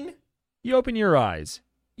shine. You open your eyes.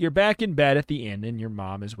 You're back in bed at the inn, and your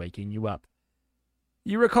mom is waking you up.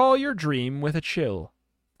 You recall your dream with a chill.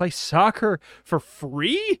 Play soccer for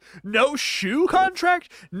free? No shoe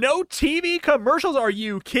contract? No TV commercials? Are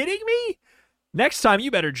you kidding me? Next time, you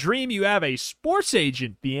better dream you have a sports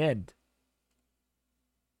agent. The end.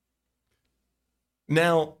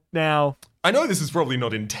 Now, Now, I know this is probably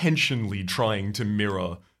not intentionally trying to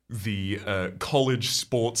mirror the college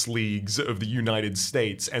sports leagues of the United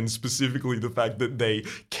States, and specifically the fact that they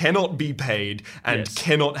cannot be paid and Yes.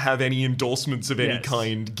 cannot have any endorsements of any Yes.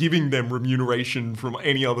 kind, giving them remuneration from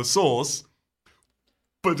any other source.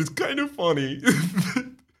 But it's kind of funny.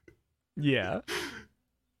 yeah.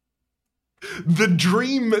 The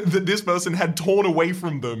dream that this person had torn away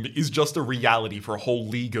from them is just a reality for a whole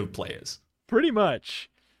league of players. Pretty much.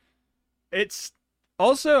 It's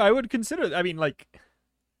also, I would consider,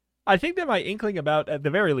 I think that my inkling about, at the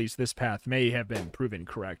very least, this path may have been proven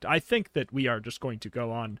correct. I think that we are just going to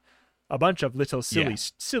go on a bunch of little silly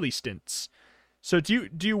stints. So do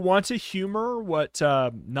you want to humor what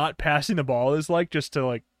not passing the ball is like, just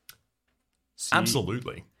to see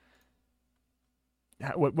Absolutely.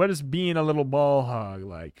 what is being a little ball hog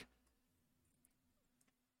like?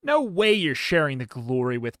 No way you're sharing the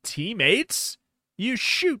glory with teammates. You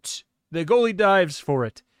shoot. The goalie dives for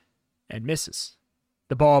it and misses.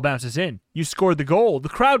 The ball bounces in. You scored the goal. The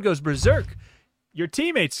crowd goes berserk. Your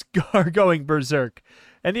teammates are going berserk.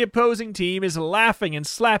 And the opposing team is laughing and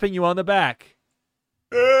slapping you on the back.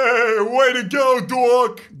 Hey, way to go,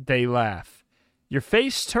 dork! They laugh. Your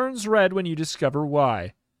face turns red when you discover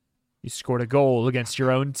why. You scored a goal against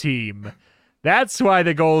your own team. That's why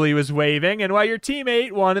the goalie was waving and why your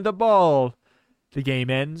teammate wanted the ball. The game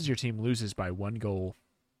ends. Your team loses by 1 goal.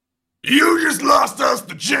 You just lost us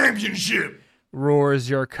the championship! Roars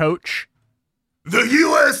your coach. The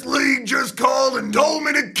U.S. League just called and told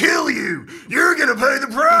me to kill you! You're gonna pay the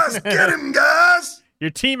price! Get him, guys! Your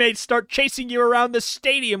teammates start chasing you around the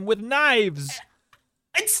stadium with knives.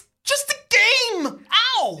 It's just a game.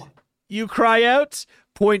 Ow. You cry out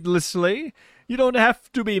pointlessly. You don't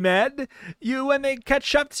have to be mad. When they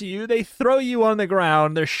catch up to you, they throw you on the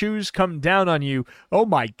ground. Their shoes come down on you. Oh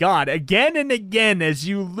my God. Again and again, as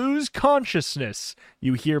you lose consciousness,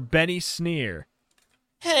 you hear Benny sneer.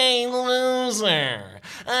 Hey, loser.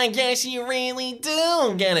 I guess you really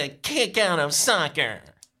do get a kick out of soccer.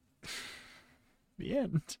 The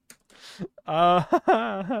end.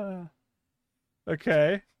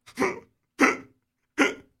 Okay.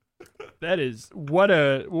 That is what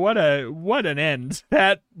an end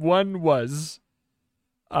that one was.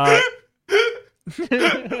 That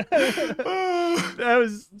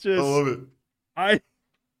was just. I love it.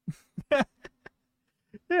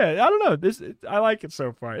 Yeah, I don't know. I like it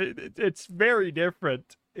so far. It's very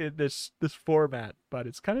different in this format, but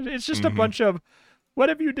it's just a bunch of,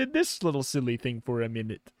 what if you did this little silly thing for a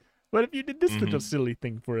minute? What if you did this little silly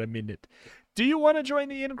thing for a minute? Do you want to join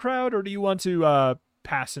the in crowd, or do you want to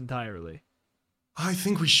pass entirely? I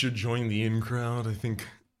think we should join the in crowd. I think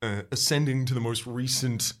ascending to the most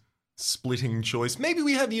recent splitting choice, maybe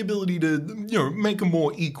we have the ability to, make a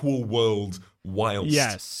more equal world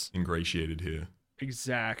whilst ingratiated here.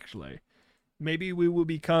 Exactly. Maybe we will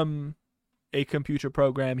become a computer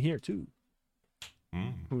program here too.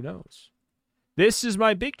 Who knows? This is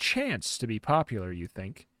my big chance to be popular, you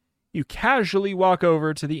think. You casually walk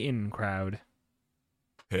over to the in crowd.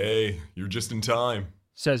 Hey, you're just in time.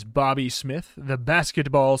 Says Bobby Smith, the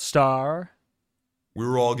basketball star. We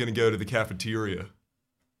were all gonna go to the cafeteria.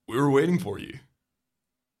 We were waiting for you.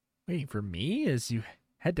 Waiting for me as you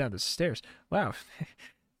head down the stairs. Wow.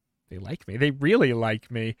 They like me. They really like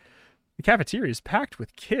me. The cafeteria is packed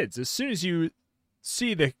with kids. As soon as you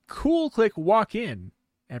see the cool clique walk in,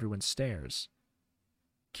 everyone stares.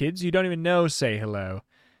 Kids you don't even know say hello.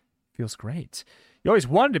 Feels great. You always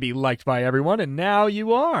wanted to be liked by everyone, and now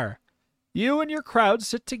you are. You and your crowd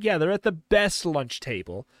sit together at the best lunch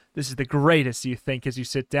table. This is the greatest, you think, as you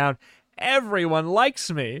sit down. Everyone likes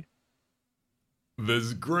me,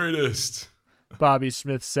 The greatest. Bobby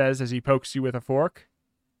Smith says as he pokes you with a fork.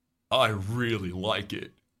 I really like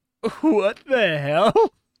it. What the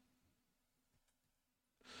hell?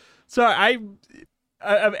 So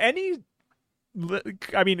of any,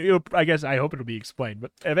 I mean, I guess I hope it'll be explained,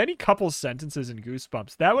 but of any couple sentences in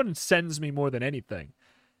Goosebumps, that one sends me more than anything.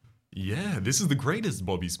 Yeah, this is the greatest,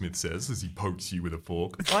 Bobby Smith says as he pokes you with a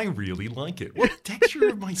fork. I really like it. What, the texture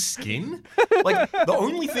of my skin? Like, the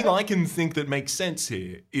only thing I can think that makes sense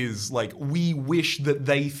here is, like, we wish that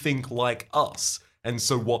they think like us. And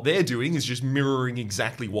so what they're doing is just mirroring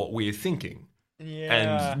exactly what we're thinking.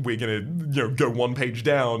 Yeah. And we're going to, go one page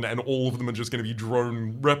down and all of them are just going to be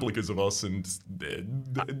drone replicas of us and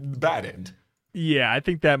bad end. Yeah, I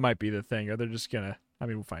think that might be the thing. Or they're just gonna,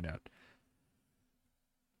 we'll find out.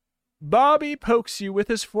 Bobby pokes you with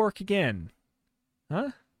his fork again. Huh?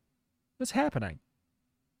 What's happening?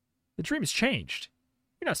 The dream has changed.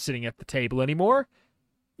 You're not sitting at the table anymore.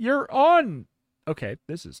 You're on... Okay,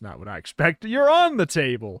 this is not what I expected. You're on the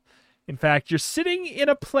table. In fact, you're sitting in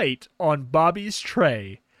a plate on Bobby's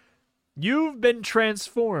tray. You've been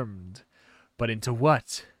transformed. But into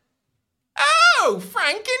what? Oh,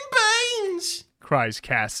 Frankenbeans! Cries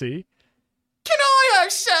Cassie. Can I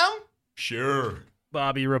have some? Sure.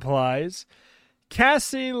 Bobby replies.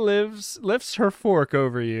 Cassie lifts her fork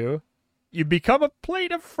over you. You become a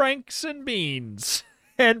plate of Franks and beans.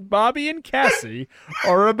 And Bobby and Cassie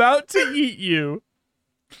are about to eat you.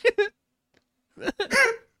 But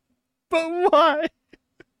why?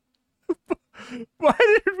 Why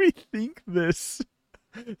did we think this?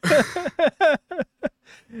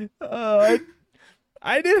 I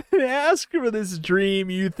didn't ask for this dream,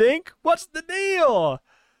 you think? What's the deal?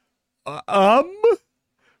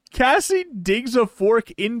 Cassie digs a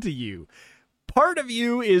fork into you. Part of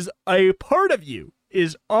you is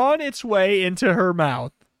on its way into her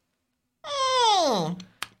mouth.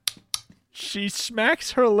 She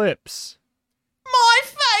smacks her lips. My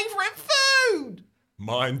favorite food!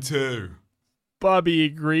 Mine too. Bobby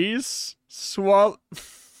agrees.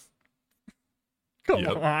 Come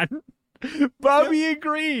on. Bobby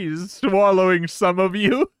agrees, swallowing some of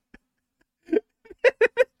you.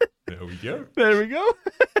 There we go. There we go.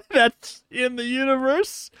 That's in the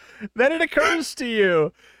universe. Then it occurs to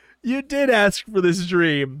you. You did ask for this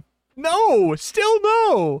dream. No, still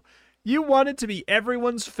no. You wanted to be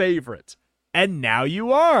everyone's favorite. And now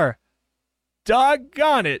you are.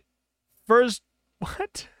 Doggone it. First,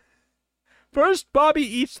 Bobby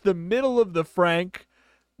eats the middle of the Frank.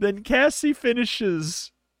 Then Cassie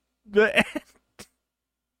finishes the end.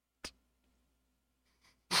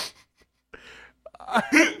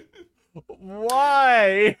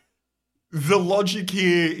 Why? The logic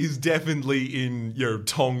here is definitely in,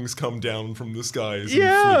 tongs come down from the skies and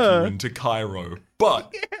Yeah. flick you into Cairo.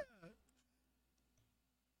 But,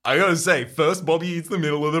 I gotta say, first Bobby eats the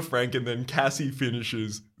middle of the Frank and then Cassie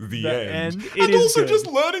finishes the end. It And is also good. just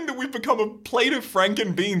learning that we've become a plate of Frank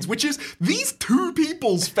and beans, which is these two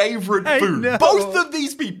people's favorite I food. know. Both of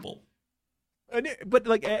these people. But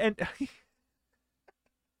like, and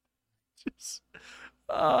just,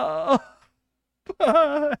 I'm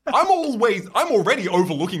already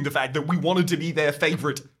overlooking the fact that we wanted to be their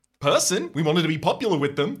favorite person. We wanted to be popular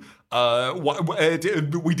with them.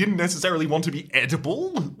 We didn't necessarily want to be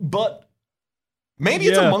edible, but maybe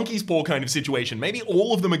it's a monkey's paw kind of situation. Maybe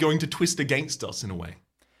all of them are going to twist against us in a way.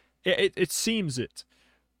 it seems it.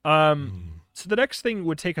 So the next thing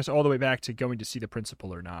would take us all the way back to going to see the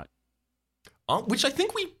principal or not. Which I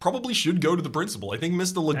think we probably should go to the principal. I think Mr. At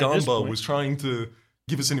this Lagamba point. was trying to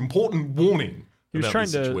give us an important warning He was about trying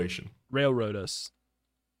the to situation. railroad us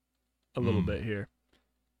a little bit here.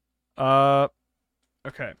 Okay.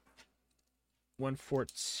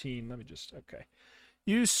 114. Let me just. Okay.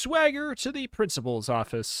 You swagger to the principal's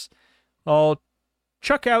office. I'll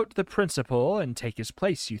chuck out the principal and take his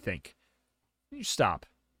place, you think. You stop.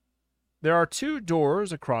 There are two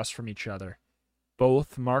doors across from each other,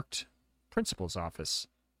 both marked principal's office.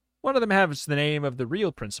 One of them has the name of the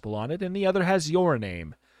real principal on it, and the other has your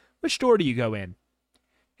name. Which door do you go in?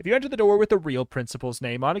 If you enter the door with the real principal's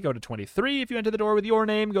name on it, go to 23. If you enter the door with your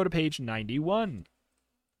name, go to page 91.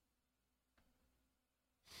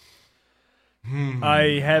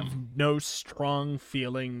 I have no strong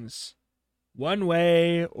feelings one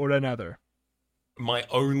way or another. My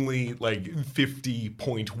only,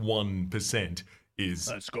 50.1% is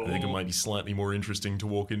Let's go. I think it might be slightly more interesting to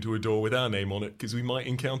walk into a door with our name on it because we might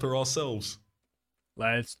encounter ourselves.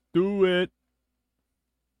 Let's do it.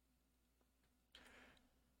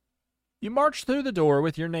 You march through the door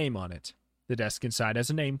with your name on it. The desk inside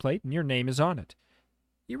has a nameplate, and your name is on it.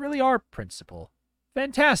 You really are principal.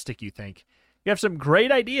 Fantastic, you think. You have some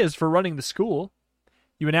great ideas for running the school.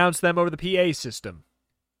 You announce them over the PA system.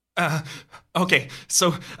 Okay,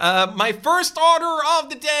 so my first order of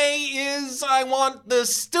the day is I want the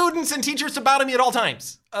students and teachers to bow to me at all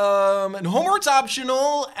times. And homework's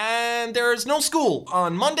optional, and there's no school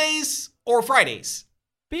on Mondays or Fridays.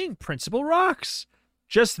 Being principal rocks.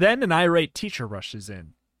 Just then, an irate teacher rushes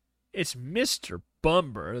in. It's Mr.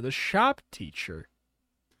 Bumber, the shop teacher.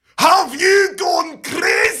 Have you gone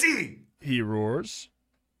crazy? He roars.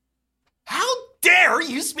 How dare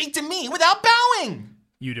you speak to me without bowing?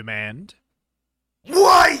 You demand.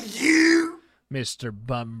 Why you? Mr.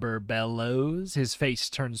 Bumber bellows. His face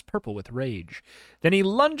turns purple with rage. Then he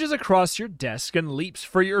lunges across your desk and leaps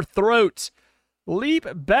for your throat. Leap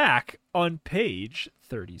back on page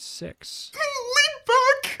 36. Leap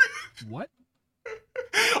back? What?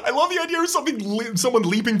 I love the idea of someone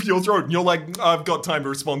leaping for your throat, and you're like, I've got time to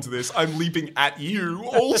respond to this. I'm leaping at you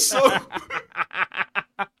also.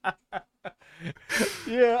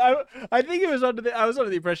 Yeah, I think I was under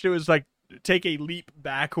the impression it was like take a leap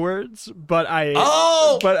backwards, but I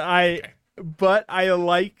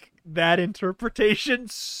like that interpretation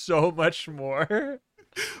so much more.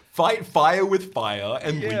 Fight fire with fire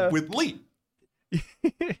and leap with leap.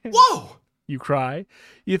 Whoa! You cry.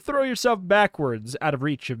 You throw yourself backwards out of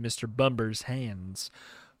reach of Mr. Bumber's hands.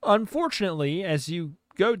 Unfortunately, as you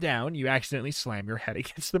go down, you accidentally slam your head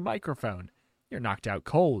against the microphone. You're knocked out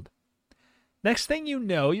cold. Next thing you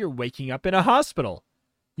know, you're waking up in a hospital.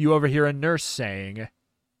 You overhear a nurse saying,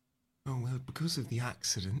 Oh, well, because of the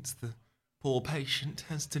accident, the poor patient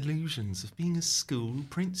has delusions of being a school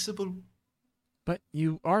principal. But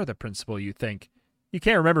you are the principal, you think. You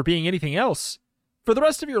can't remember being anything else. For the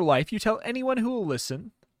rest of your life, you tell anyone who will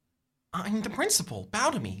listen, I'm the principal,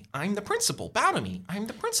 bow to me. I'm the principal, bow to me. I'm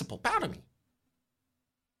the principal, bow to me.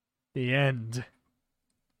 The end.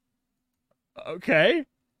 Okay.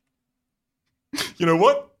 You know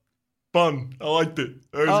what? Fun. I liked it.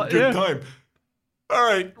 It was a good time. All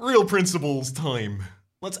right, real principal's time.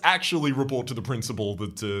 Let's actually report to the principal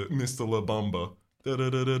that Mr. LaBamba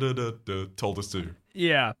told us to.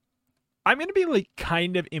 Yeah. I'm going to be like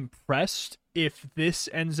kind of impressed if this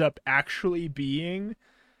ends up actually being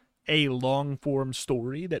a long form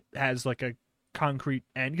story that has like a concrete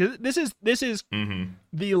end. Because this is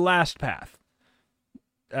the last path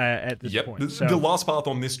at this point. The last path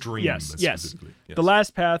on this dream. Yes. The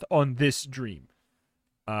last path on this dream.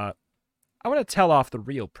 I want to tell off the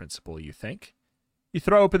real principal, you think. You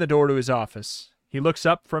throw open the door to his office. He looks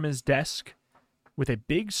up from his desk with a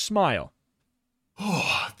big smile.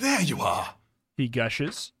 Oh, there you are. He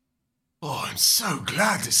gushes. Oh, I'm so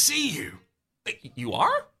glad to see you. You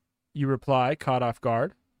are? You reply, caught off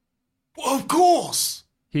guard. Well, of course.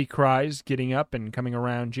 He cries, getting up and coming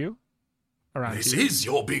around you. This is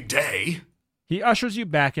your big day. He ushers you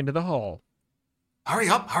back into the hall. Hurry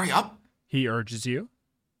up, hurry up. He urges you.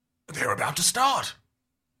 They're about to start.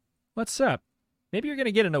 What's up? Maybe you're going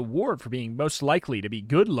to get an award for being most likely to be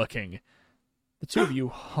good looking. The two of you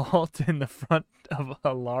halt in the front of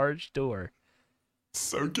a large door.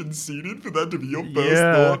 So conceited for that to be your first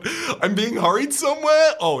thought. I'm being hurried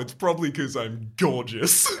somewhere? Oh, it's probably because I'm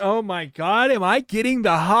gorgeous. Oh my god, am I getting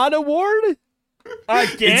the hot award?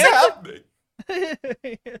 Again? It's happening.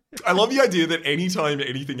 I love the idea that anytime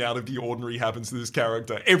anything out of the ordinary happens to this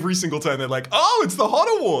character, every single time they're like, oh, it's the hot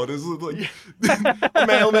award. Is it like,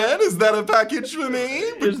 mailman, is that a package for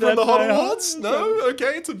me from the hot awards? No?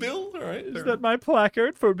 Okay, it's a bill. All right. Is that my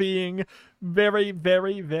placard for being very,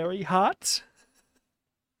 very, very hot?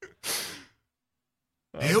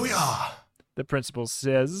 Here we are. The principal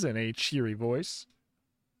says in a cheery voice.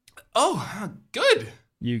 Oh, good.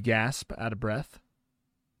 You gasp out of breath.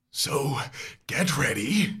 So, get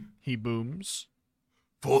ready. He booms.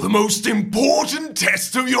 For the most important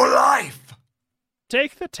test of your life.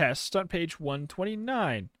 Take the test on page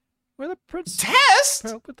 129. Where the principal... Test?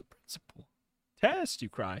 With the principal. Test, you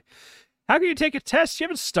cry. How can you take a test? You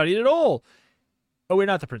haven't studied at all. Oh, we're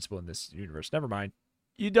not the principal in this universe. Never mind.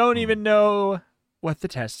 You don't even know what the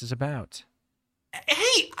test is about.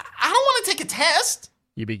 Hey, I don't want to take a test.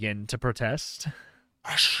 You begin to protest.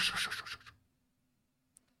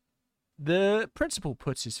 The principal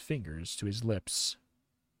puts his fingers to his lips.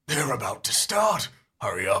 They're about to start.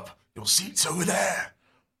 Hurry up. Your seat's over there.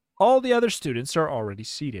 All the other students are already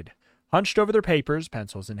seated, hunched over their papers,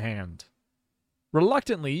 pencils in hand.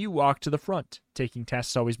 Reluctantly, you walk to the front. Taking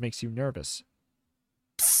tests always makes you nervous.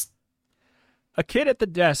 Psst. A kid at the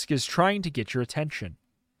desk is trying to get your attention.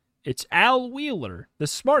 It's Al Wheeler, the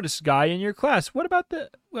smartest guy in your class. What about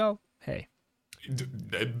hey.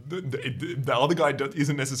 The other guy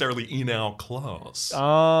isn't necessarily in our class.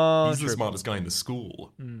 Oh, He's true. the smartest guy in the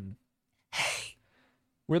school. Hey,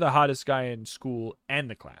 we're the hottest guy in school and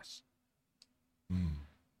the class.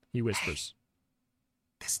 He whispers.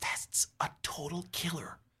 This test's a total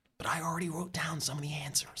killer, but I already wrote down some of the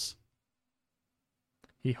answers.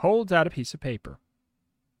 He holds out a piece of paper.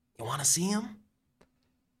 You want to see them?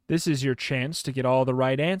 This is your chance to get all the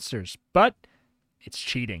right answers, but it's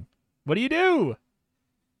cheating. What do?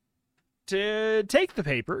 To take the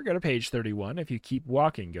paper, go to page 31. If you keep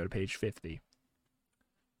walking, go to page 50.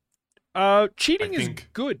 Cheating is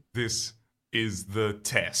good. This is the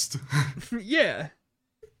test. Yeah.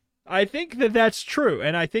 I think that's true,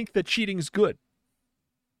 and I think that cheating's good.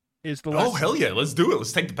 Is the lesson. Oh, hell yeah, let's do it.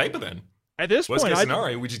 Let's take the paper then. At this Worst point, case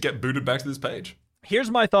scenario, we just get booted back to this page. Here's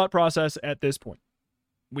my thought process at this point.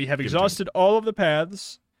 We have exhausted all of the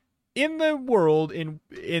paths in the world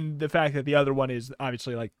in the fact that the other one is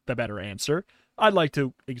obviously like the better answer. I'd like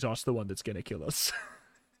to exhaust the one that's going to kill us.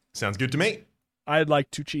 Sounds good to me. I'd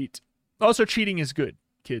like to cheat. Also, cheating is good,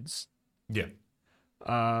 kids. Yeah.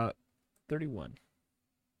 31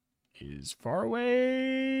 is far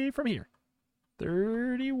away from here.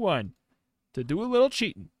 31. To do a little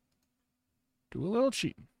cheating.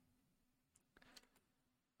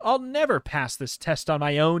 I'll never pass this test on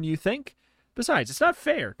my own, you think? Besides, it's not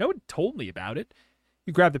fair. No one told me about it.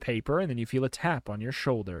 You grab the paper, and then you feel a tap on your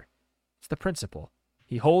shoulder. It's the principal.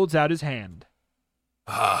 He holds out his hand.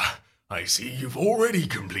 Ah, I see you've already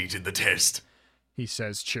completed the test. He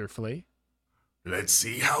says cheerfully. Let's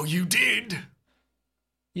see how you did.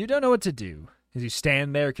 You don't know what to do. As you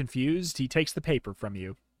stand there confused, he takes the paper from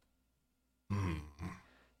you.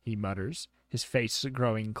 He mutters, his face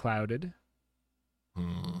growing clouded.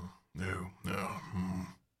 No.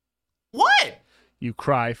 What? You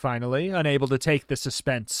cry finally, unable to take the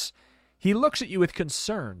suspense. He looks at you with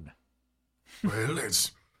concern. Well,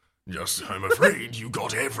 it's just I'm afraid you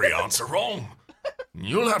got every answer wrong.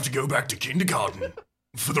 You'll have to go back to kindergarten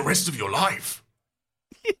for the rest of your life.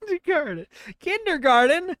 Kindergarten?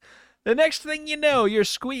 The next thing you know, you're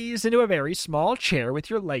squeezed into a very small chair with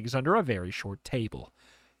your legs under a very short table.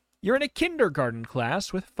 You're in a kindergarten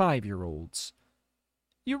class with 5-year-olds.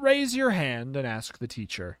 You raise your hand and ask the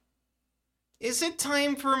teacher. Is it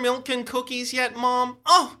time for milk and cookies yet, Mom?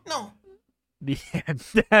 Oh, no. The end.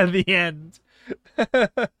 The end.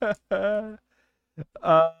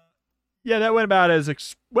 Yeah, that went about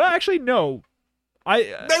as... well, actually, no. We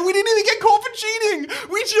didn't even get caught for cheating.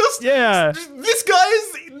 We just... Yeah. This guy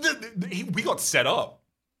is... We got set up.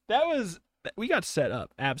 We got set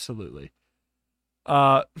up, absolutely.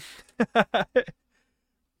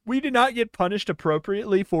 We did not get punished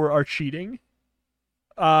appropriately for our cheating.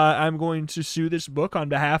 I'm going to sue this book on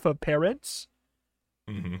behalf of parents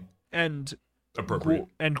and appropriate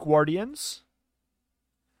and guardians.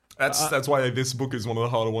 That's why this book is one of the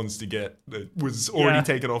harder ones to get. It was already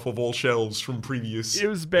taken off of all shelves from previous it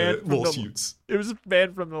was banned from lawsuits. It was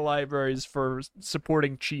banned from the libraries for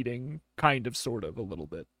supporting cheating, kind of, sort of, a little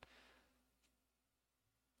bit.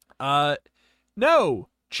 No,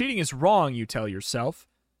 cheating is wrong, you tell yourself.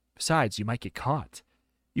 Besides, you might get caught.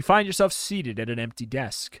 You find yourself seated at an empty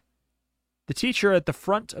desk. The teacher at the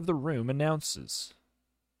front of the room announces.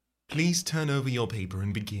 Please turn over your paper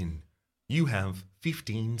and begin. You have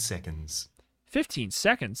 15 seconds. 15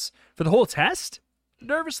 seconds? For the whole test?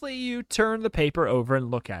 Nervously, you turn the paper over and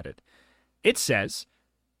look at it. It says,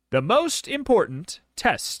 the most important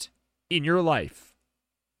test in your life.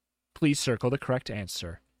 Please circle the correct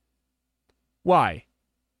answer. Why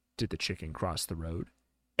did the chicken cross the road?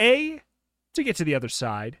 A, to get to the other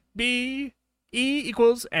side. B, E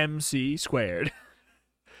equals MC squared.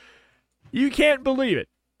 You can't believe it.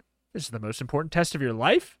 This is the most important test of your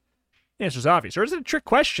life? The answer's obvious. Or is it a trick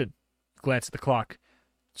question? Glance at the clock.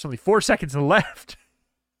 There's only 4 seconds left.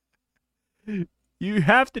 You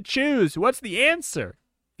have to choose. What's the answer?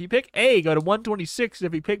 If you pick A, go to 126.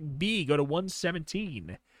 If you pick B, go to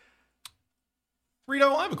 117.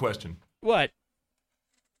 Rito, I have a question. What?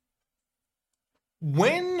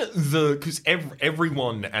 Because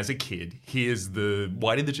everyone as a kid hears the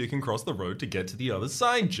why did the chicken cross the road to get to the other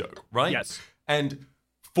side joke, right? Yes. And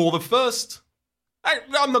for the first,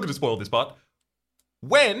 I'm not going to spoil this part.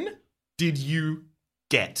 When did you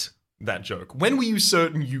get that joke? When were you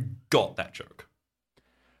certain you got that joke?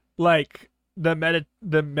 Like the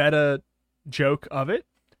meta joke of it?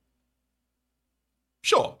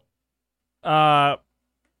 Sure.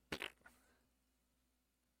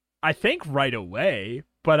 I think right away,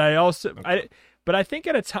 but I also I think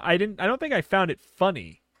at a time I don't think I found it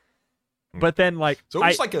funny. But then, like, So it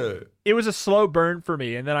was like a... it was a slow burn for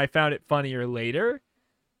me, and then I found it funnier later.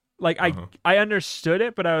 Like, I understood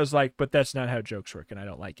it, but I was like, but that's not how jokes work, and I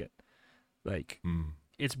don't like it. Like,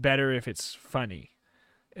 it's better if it's funny.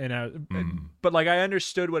 But, like, I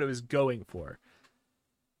understood what it was going for.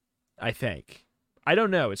 I think. I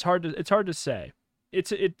don't know. It's hard to say.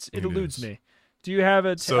 It eludes me. Do you have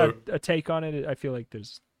a take on it? I feel like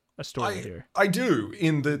there's a story here. I do,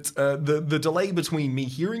 in that the delay between me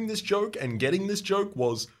hearing this joke and getting this joke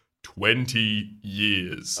was 20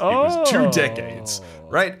 years. It was 2 decades,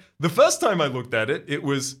 right? The first time I looked at it, it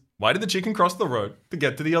was, why did the chicken cross the road to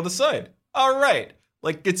get to the other side? All right.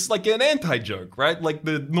 Like, it's like an anti-joke, right? Like,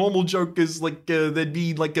 the normal joke is like, there'd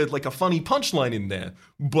be like a funny punchline in there.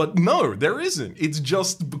 But no, there isn't. It's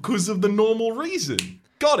just because of the normal reason.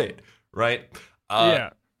 Got it, right?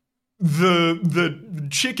 Yeah. The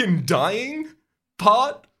chicken dying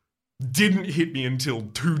part didn't hit me until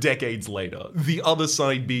 2 decades later. The other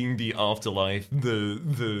side being the afterlife,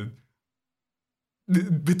 the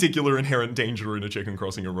particular inherent danger in a chicken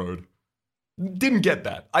crossing a road. Didn't get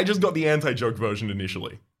that. I just got the anti-joke version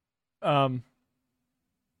initially. 2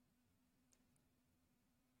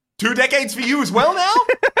 decades for you as well now?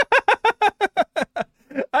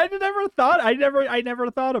 I never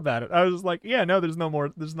thought about it. I was like, yeah, no, there's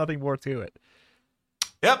nothing more to it.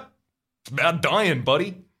 Yep. It's about dying,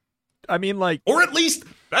 buddy. I mean, like, or at least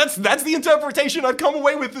that's the interpretation I've come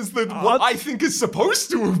away with, is that what I think is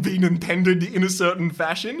supposed to have been intended in a certain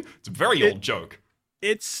fashion. It's a very old joke.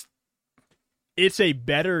 It's a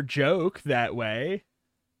better joke that way.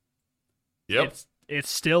 Yep. It's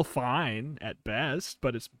still fine at best,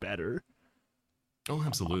 but it's better. Oh,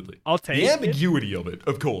 absolutely. I'll take the ambiguity of it,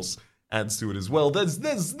 of course, adds to it as well.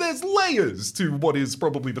 There's layers to what is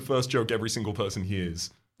probably the first joke every single person hears.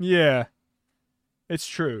 Yeah. It's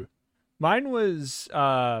true. Mine was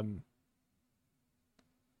oh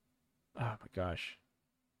my gosh.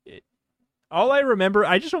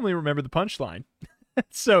 I just only remember the punchline.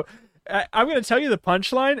 So I'm going to tell you the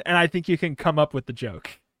punchline, and I think you can come up with the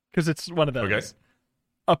joke, because it's one of those. Okay.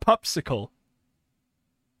 A popsicle.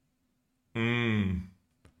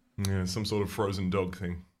 Yeah, some sort of frozen dog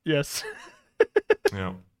thing. Yes.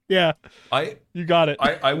 Yeah. Yeah. You got it.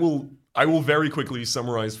 I will very quickly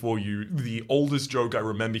summarize for you the oldest joke I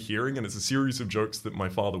remember hearing, and it's a series of jokes that my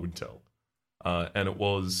father would tell. And it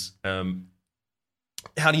was,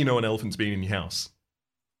 how do you know an elephant's been in your house?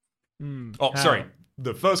 Sorry.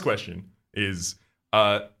 The first question is,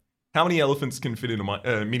 how many elephants can fit in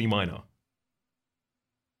a mini miner?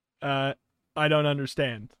 I don't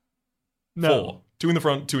understand. No. 4. 2 in the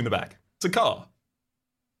front, 2 in the back. It's a car.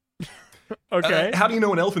 Okay. How do you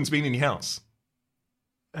know an elephant's been in your house?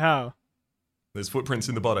 How? There's footprints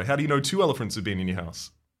in the butter. How do you know 2 elephants have been in your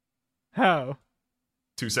house? How?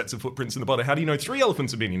 2 sets of footprints in the butter. How do you know 3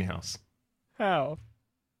 elephants have been in your house? How?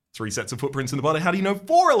 3 sets of footprints in the butter. How do you know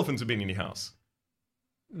 4 elephants have been in your house?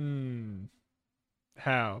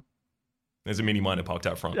 How? There's a mini miner parked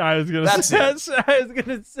out front. I was gonna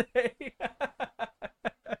say.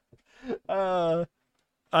 I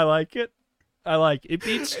like it. It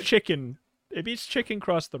beats chicken. It beats chicken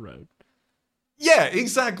cross the road. Yeah,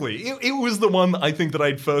 exactly. It was the one I think that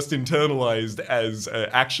I'd first internalized as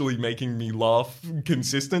actually making me laugh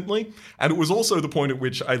consistently. And it was also the point at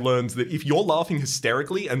which I learned that if you're laughing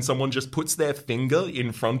hysterically and someone just puts their finger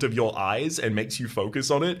in front of your eyes and makes you focus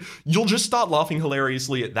on it, you'll just start laughing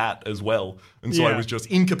hilariously at that as well. And so I was just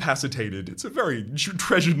incapacitated. It's a very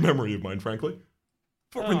treasured memory of mine, frankly.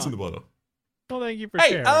 Footprints in the butter. Well, thank you for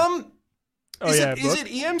sharing. Is it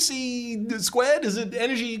EMC squared? Is it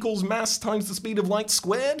energy equals mass times the speed of light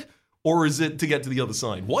squared? Or is it to get to the other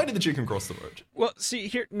side? Why did the chicken cross the road? Well, see,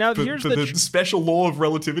 here's the special law of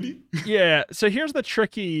relativity? Yeah, so here's the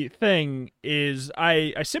tricky thing is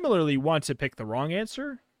I similarly want to pick the wrong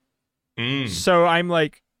answer. So I'm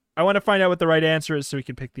like, I want to find out what the right answer is so we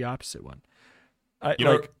can pick the opposite one.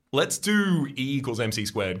 Let's do E equals MC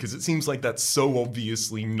squared, because it seems like that's so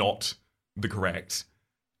obviously not the correct.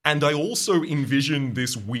 And I also envision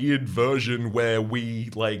this weird version where we,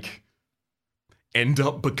 end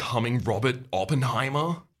up becoming Robert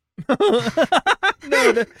Oppenheimer.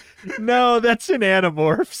 No, that's in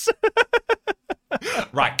Animorphs.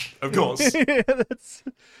 Right, of course.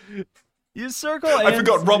 You circle. I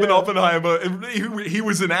forgot Robert Oppenheimer. He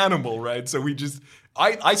was an animal, right? So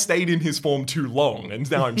I stayed in his form too long, and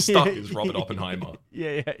now I'm stuck as Robert Oppenheimer.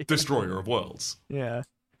 Yeah. Destroyer of worlds. Yeah.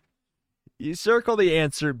 You circle the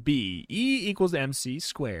answer B. E equals MC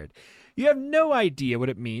squared. You have no idea what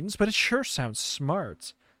it means, but it sure sounds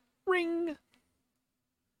smart. Ring.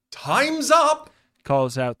 Time's up,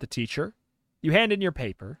 Calls out the teacher. You hand in your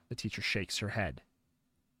paper. The teacher shakes her head.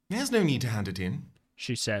 There's no need to hand it in.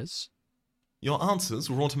 She says, Your answers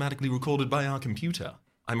were automatically recorded by our computer.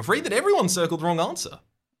 I'm afraid that everyone circled the wrong answer.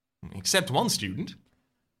 Except one student.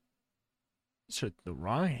 so the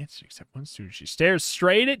wrong answer except one student. She stares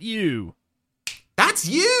straight at you. That's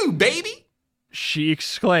you, baby! She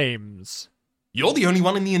exclaims. You're the only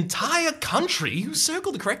one in the entire country who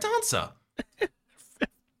circled the correct answer.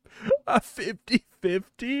 A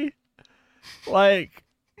 50-50? Like,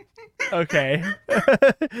 okay.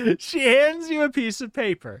 She hands you a piece of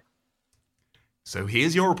paper. So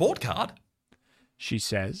here's your report card. She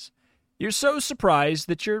says. You're so surprised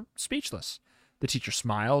that you're speechless. The teacher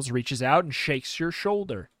smiles, reaches out, and shakes your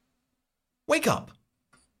shoulder. Wake up.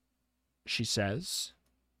 She says.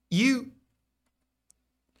 You...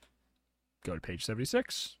 Go to page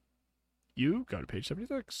 76. You go to page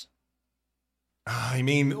 76. I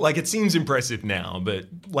mean, like, it seems impressive now, but,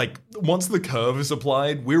 like, once the curve is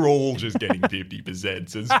applied, we're all just getting 50%,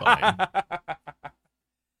 so it's fine.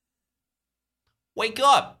 Wake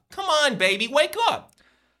up! Come on, baby, wake up!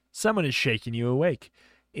 Someone is shaking you awake.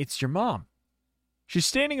 It's your mom. She's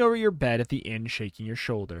standing over your bed at the inn, shaking your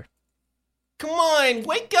shoulder. Come on,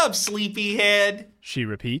 wake up, sleepyhead! She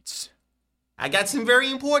repeats. I got some very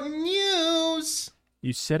important news!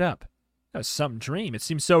 You sit up. That was some dream. It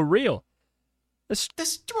seems so real. The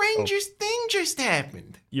strangest thing just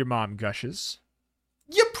happened. Your mom gushes.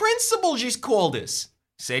 Your principal just called us.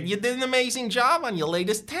 Said you did an amazing job on your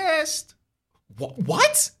latest test.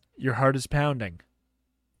 What? Your heart is pounding.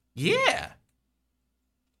 Yeah.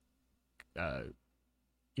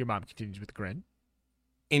 Your mom continues with a grin.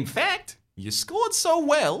 In fact, you scored so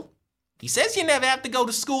well, he says you never have to go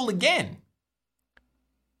to school again.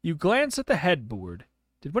 You glance at the headboard.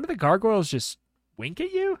 Did one of the gargoyles just wink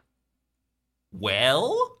at you?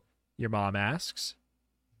 Well? Your mom asks.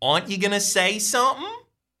 Aren't you gonna say something?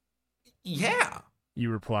 Yeah. You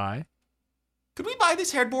reply. Could we buy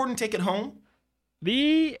this headboard and take it home?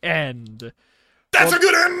 The end. That's a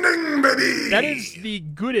good ending, baby! That is the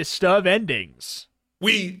goodest of endings.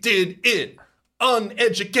 We did it.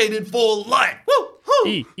 Uneducated for life. Woo! Woo!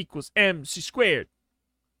 E equals MC squared.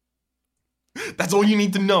 That's all you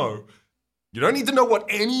need to know. You don't need to know what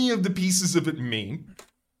any of the pieces of it mean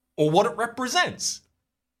or what it represents.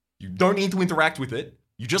 You don't need to interact with it.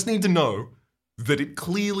 You just need to know that it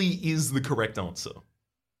clearly is the correct answer.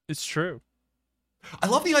 It's true. I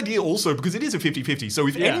love the idea also because it is a 50-50. So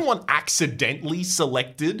if Yeah. anyone accidentally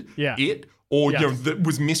selected Yeah. it or Yes. you know that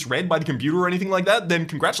was misread by the computer or anything like that, then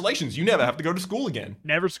congratulations, you never have to go to school again.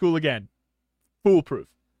 Never school again. Foolproof.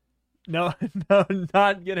 No,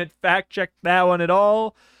 not gonna fact check that one at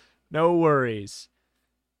all. No worries.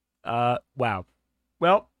 Wow.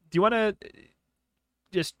 Well, do you want to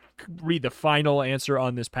just read the final answer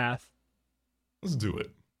on this path? Let's do it.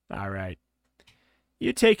 All right.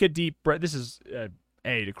 You take a deep breath. This is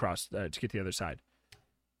A to cross to get the other side.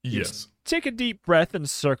 Yes. Take a deep breath and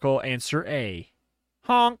circle answer A.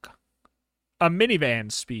 Honk. A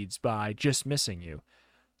minivan speeds by, just missing you.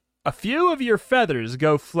 A few of your feathers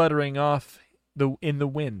go fluttering off in the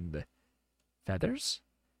wind. Feathers?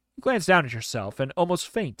 You glance down at yourself and almost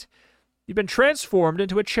faint. You've been transformed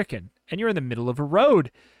into a chicken, and you're in the middle of a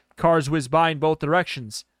road. Cars whiz by in both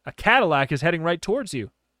directions. A Cadillac is heading right towards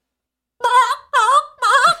you.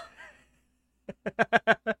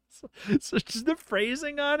 So just the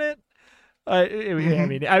phrasing on it. I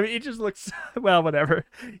mean, it just looks well. Whatever.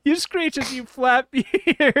 You screech as you flap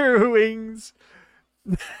your wings.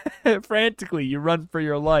 Frantically, you run for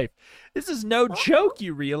your life. This is no joke.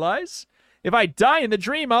 You realize, if I die in the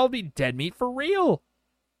dream, I'll be dead meat for real.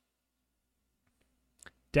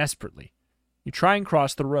 Desperately, you try and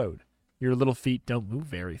cross the road. Your little feet don't move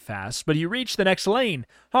very fast, but you reach the next lane.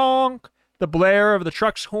 Honk! The blare of the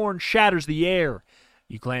truck's horn shatters the air.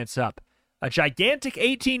 You glance up. A gigantic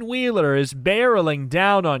 18-wheeler is barreling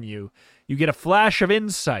down on you. You get a flash of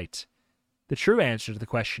insight. The true answer to the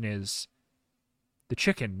question is, the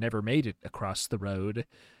chicken never made it across the road.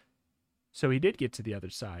 So he did get to the other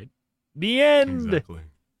side. The end! Exactly.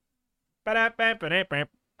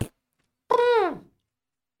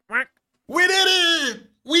 We did it!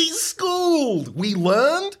 We schooled! We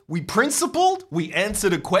learned! We principled! We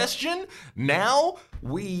answered a question! Now,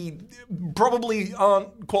 we probably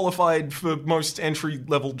aren't qualified for most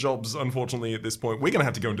entry-level jobs, unfortunately, at this point. We're gonna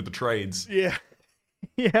have to go into the trades. Yeah.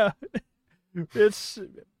 Yeah. And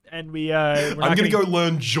I'm gonna go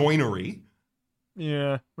learn joinery.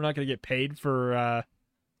 Yeah, we're not gonna get paid for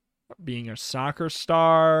being a soccer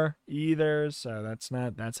star either, so that's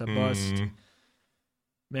a bust.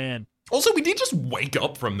 Man, Also, we did just wake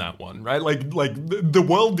up from that one, right? Like the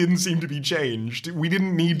world didn't seem to be changed. We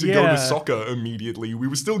didn't need to go Yeah. to soccer immediately. We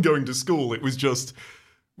were still going to school. It was just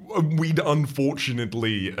we'd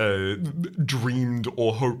unfortunately dreamed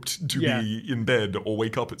or hoped to be in bed or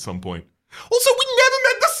wake up at some point. Also, we never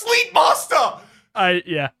met the Sleep Master.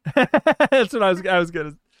 Yeah. That's what I was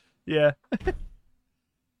gonna. Yeah.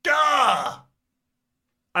 Gah!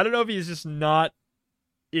 I don't know if he's just not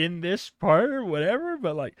in this part or whatever,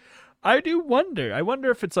 but like, I do wonder. I wonder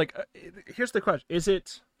if it's like, here's the question: Is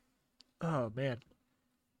it? Oh man,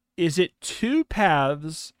 is it two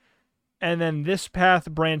paths, and then this path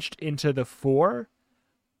branched into the four,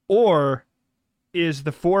 or is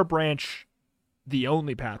the four branch the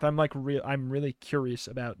only path? I'm really curious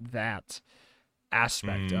about that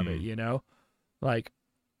aspect of it. You know, like,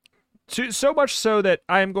 so much so that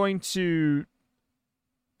I'm going to,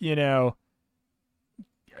 you know,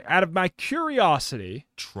 out of my curiosity,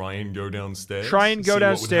 try and go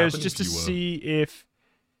downstairs just to see if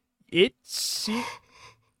it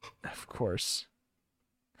of course.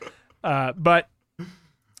 But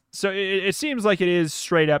so it seems like it is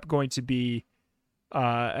straight up going to be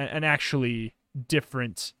an actually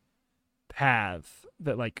different path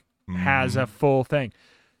that like has a full thing.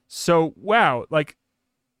 So wow, like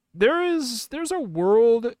there's a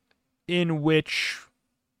world in which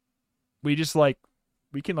we just like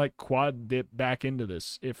we can like quad dip back into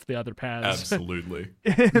this if the other paths. Absolutely.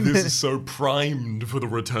 This is so primed for the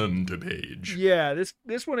return to page. Yeah,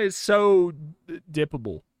 this one is so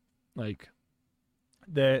dippable. Like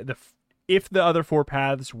if the other four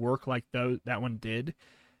paths work like that one did,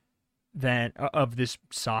 then of this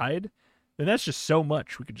side, then that's just so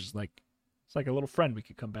much we could just like it's like a little friend we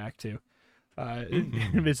could come back to.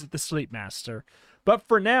 Visit the Sleep Master. But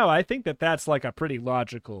for now, I think that's like a pretty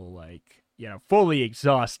logical, like, you know, fully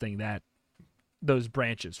exhausting that those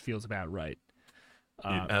branches feels about right.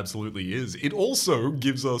 It absolutely is. It also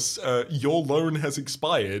gives us your loan has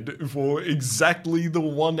expired for exactly the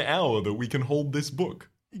 1 hour that we can hold this book.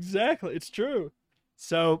 Exactly. It's true.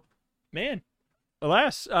 So, man,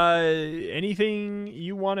 alas, anything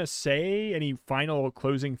you want to say? Any final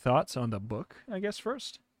closing thoughts on the book, I guess,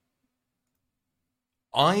 first?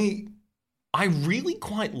 I really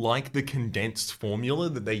quite like the condensed formula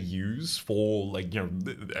that they use for, like, you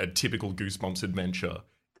know, a typical Goosebumps adventure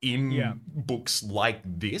in books like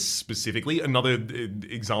this specifically. Another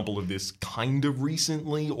example of this kind of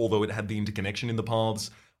recently, although it had the interconnection in the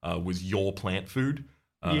paths, was Your Plant Food.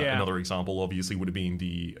 Another example, obviously, would have been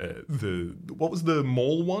the what was the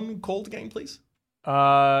mall one called again, please?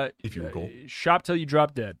 If you recall. Shop Till You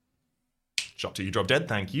Drop Dead. Shop Till You Drop Dead,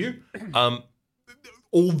 thank you.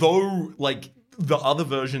 Although, like, the other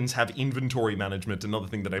versions have inventory management, another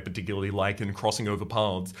thing that I particularly like, and crossing over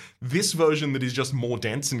paths. This version that is just more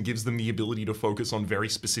dense and gives them the ability to focus on very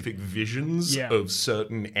specific visions of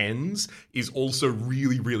certain ends is also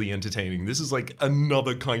really, really entertaining. This is like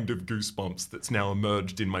another kind of Goosebumps that's now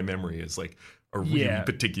emerged in my memory as like a really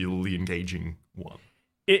particularly engaging one.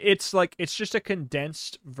 It's like, it's just a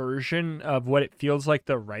condensed version of what it feels like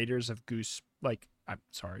the writers of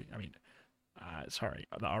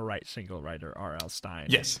our right single writer, R.L. Stine.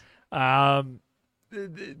 Yes.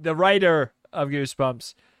 The writer of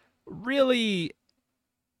Goosebumps really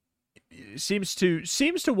seems to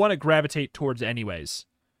want to gravitate towards anyways,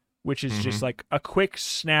 which is just like a quick,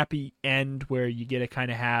 snappy end where you get to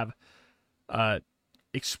kind of have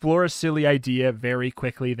explore a silly idea very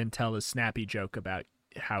quickly, then tell a snappy joke about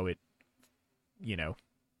how it, you know,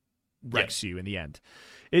 wrecks you in the end.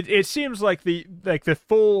 It seems like the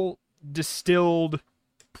full distilled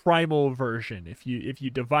primal version. If you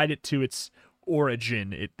divide it to its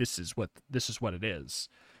origin, this is what it is.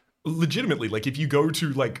 Legitimately, like, if you go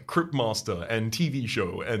to like Cryptmaster and TV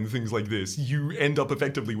show and things like this, you end up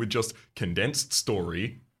effectively with just condensed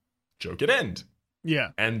story, joke at end. Yeah.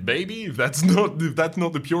 And baby, if that's not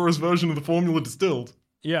the purest version of the formula distilled.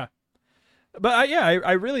 Yeah. But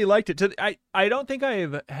I really liked it. I don't think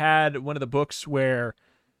I've had one of the books where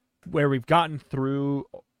we've gotten through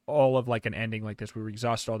all of like an ending like this where we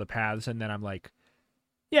exhaust all the paths and then I'm like,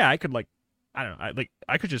 yeah, I could, like, I don't know,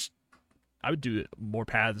 I would do more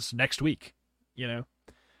paths next week, you know?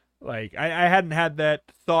 Like, I hadn't had that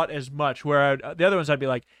thought as much, where the other ones I'd be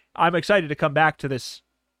like, I'm excited to come back to this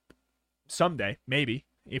someday, maybe,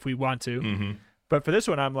 if we want to. But for this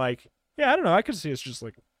one, I'm like, yeah, I don't know, I could see us just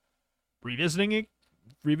like revisiting it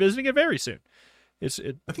very soon.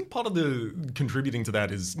 I think part of the contributing to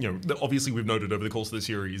that is, you know, obviously we've noted over the course of the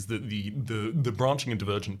series that the branching and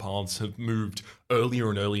divergent paths have moved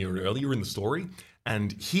earlier and earlier and earlier in the story.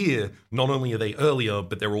 And here, not only are they earlier,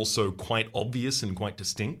 but they're also quite obvious and quite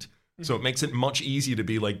distinct. So it makes it much easier to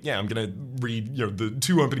be like, yeah, I'm going to read the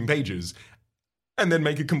 2 opening pages and then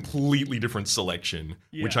make a completely different selection,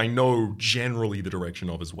 which I know generally the direction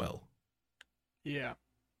of as well. Yeah.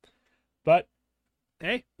 But,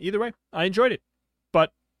 hey, either way, I enjoyed it.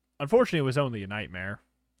 But, unfortunately, it was only a nightmare.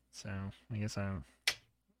 So, I guess Damn.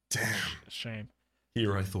 A shame.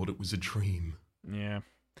 Here I thought it was a dream. Yeah.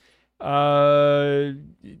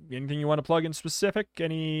 Anything you want to plug in specific?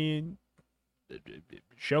 Any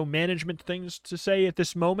show management things to say at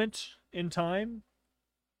this moment in time?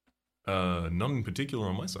 None in particular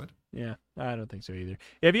on my side. Yeah, I don't think so either.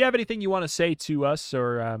 If you have anything you want to say to us,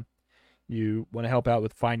 or you want to help out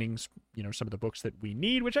with finding, some of the books that we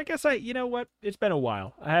need, which I guess it's been a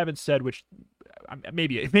while. I haven't said which.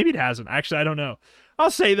 Maybe it hasn't. Actually, I don't know.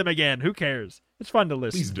 I'll say them again. Who cares? It's fun to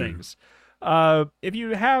list Please do. things. If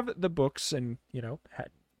you have the books and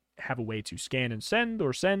have a way to scan and send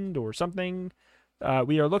or something.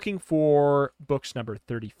 We are looking for books number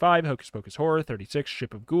 35, Hocus Pocus Horror, 36,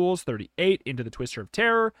 Ship of Ghouls, 38, Into the Twister of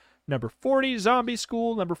Terror, number 40, Zombie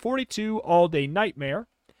School, number 42, All Day Nightmare,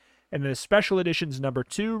 and then the special editions number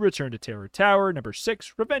 2, Return to Terror Tower, number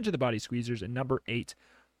 6, Revenge of the Body Squeezers, and number 8,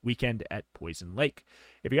 Weekend at Poison Lake.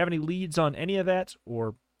 If you have any leads on any of that,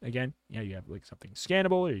 or again, you have like something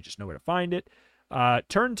scannable, or you just know where to find it,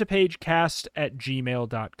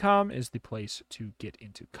 turntopagecast@gmail.com is the place to get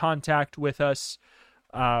into contact with us.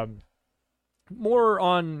 More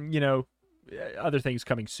on, other things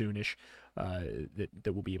coming soonish that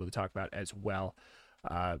we'll be able to talk about as well.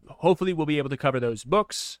 Hopefully we'll be able to cover those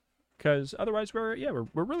books, because otherwise we're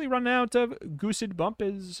really running out of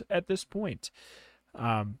Goosebumps at this point.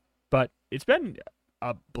 But it's been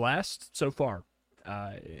a blast so far.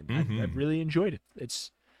 I've really enjoyed it.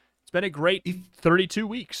 It's been a great 32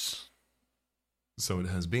 weeks. So it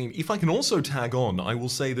has been. If I can also tag on, I will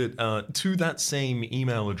say that to that same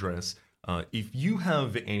email address, if you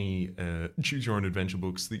have any Choose Your Own Adventure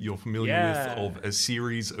books that you're familiar with of a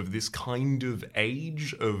series of this kind of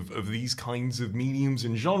age, of these kinds of mediums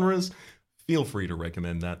and genres, feel free to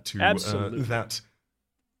recommend that to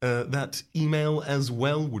that email as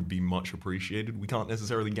well. Would be much appreciated. We can't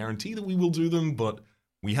necessarily guarantee that we will do them, but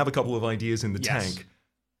we have a couple of ideas in the tank.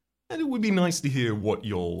 And it would be nice to hear what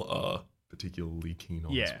you're particularly keen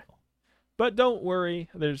on as well. But don't worry.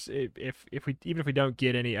 There's if we don't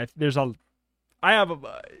get any,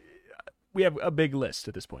 we have a big list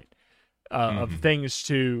at this point of things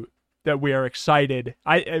that we are excited.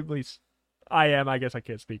 At least I am. I guess I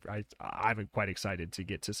can't speak. I'm quite excited to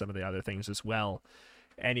get to some of the other things as well.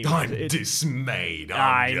 Anyway, I'm dismayed.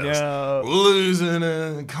 I know, losing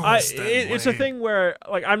a constant. It's a thing where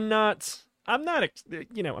I'm not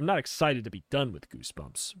excited to be done with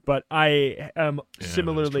Goosebumps, but I am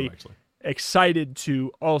similarly excited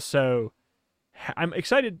to also. I'm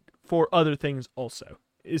excited for other things also.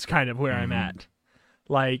 Is kind of where I'm at.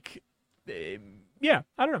 I don't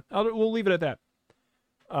know. We'll leave it at that.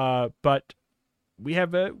 But we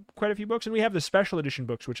have quite a few books, and we have the special edition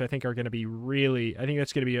books, which I think are going to be really. I think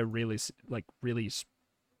that's going to be a really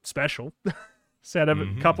special set of a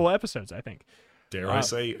couple episodes. I think. Dare I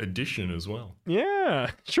say edition as well?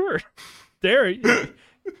 Yeah, sure. Dare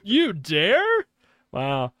you dare?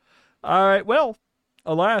 Wow. All right. Well,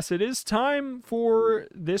 alas, it is time for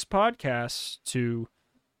this podcast to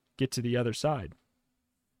get to the other side.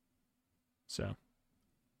 So,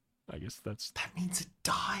 I guess that means it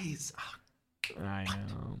dies. I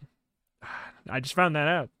know. I just found that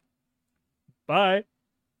out. Bye.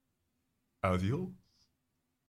 Adios.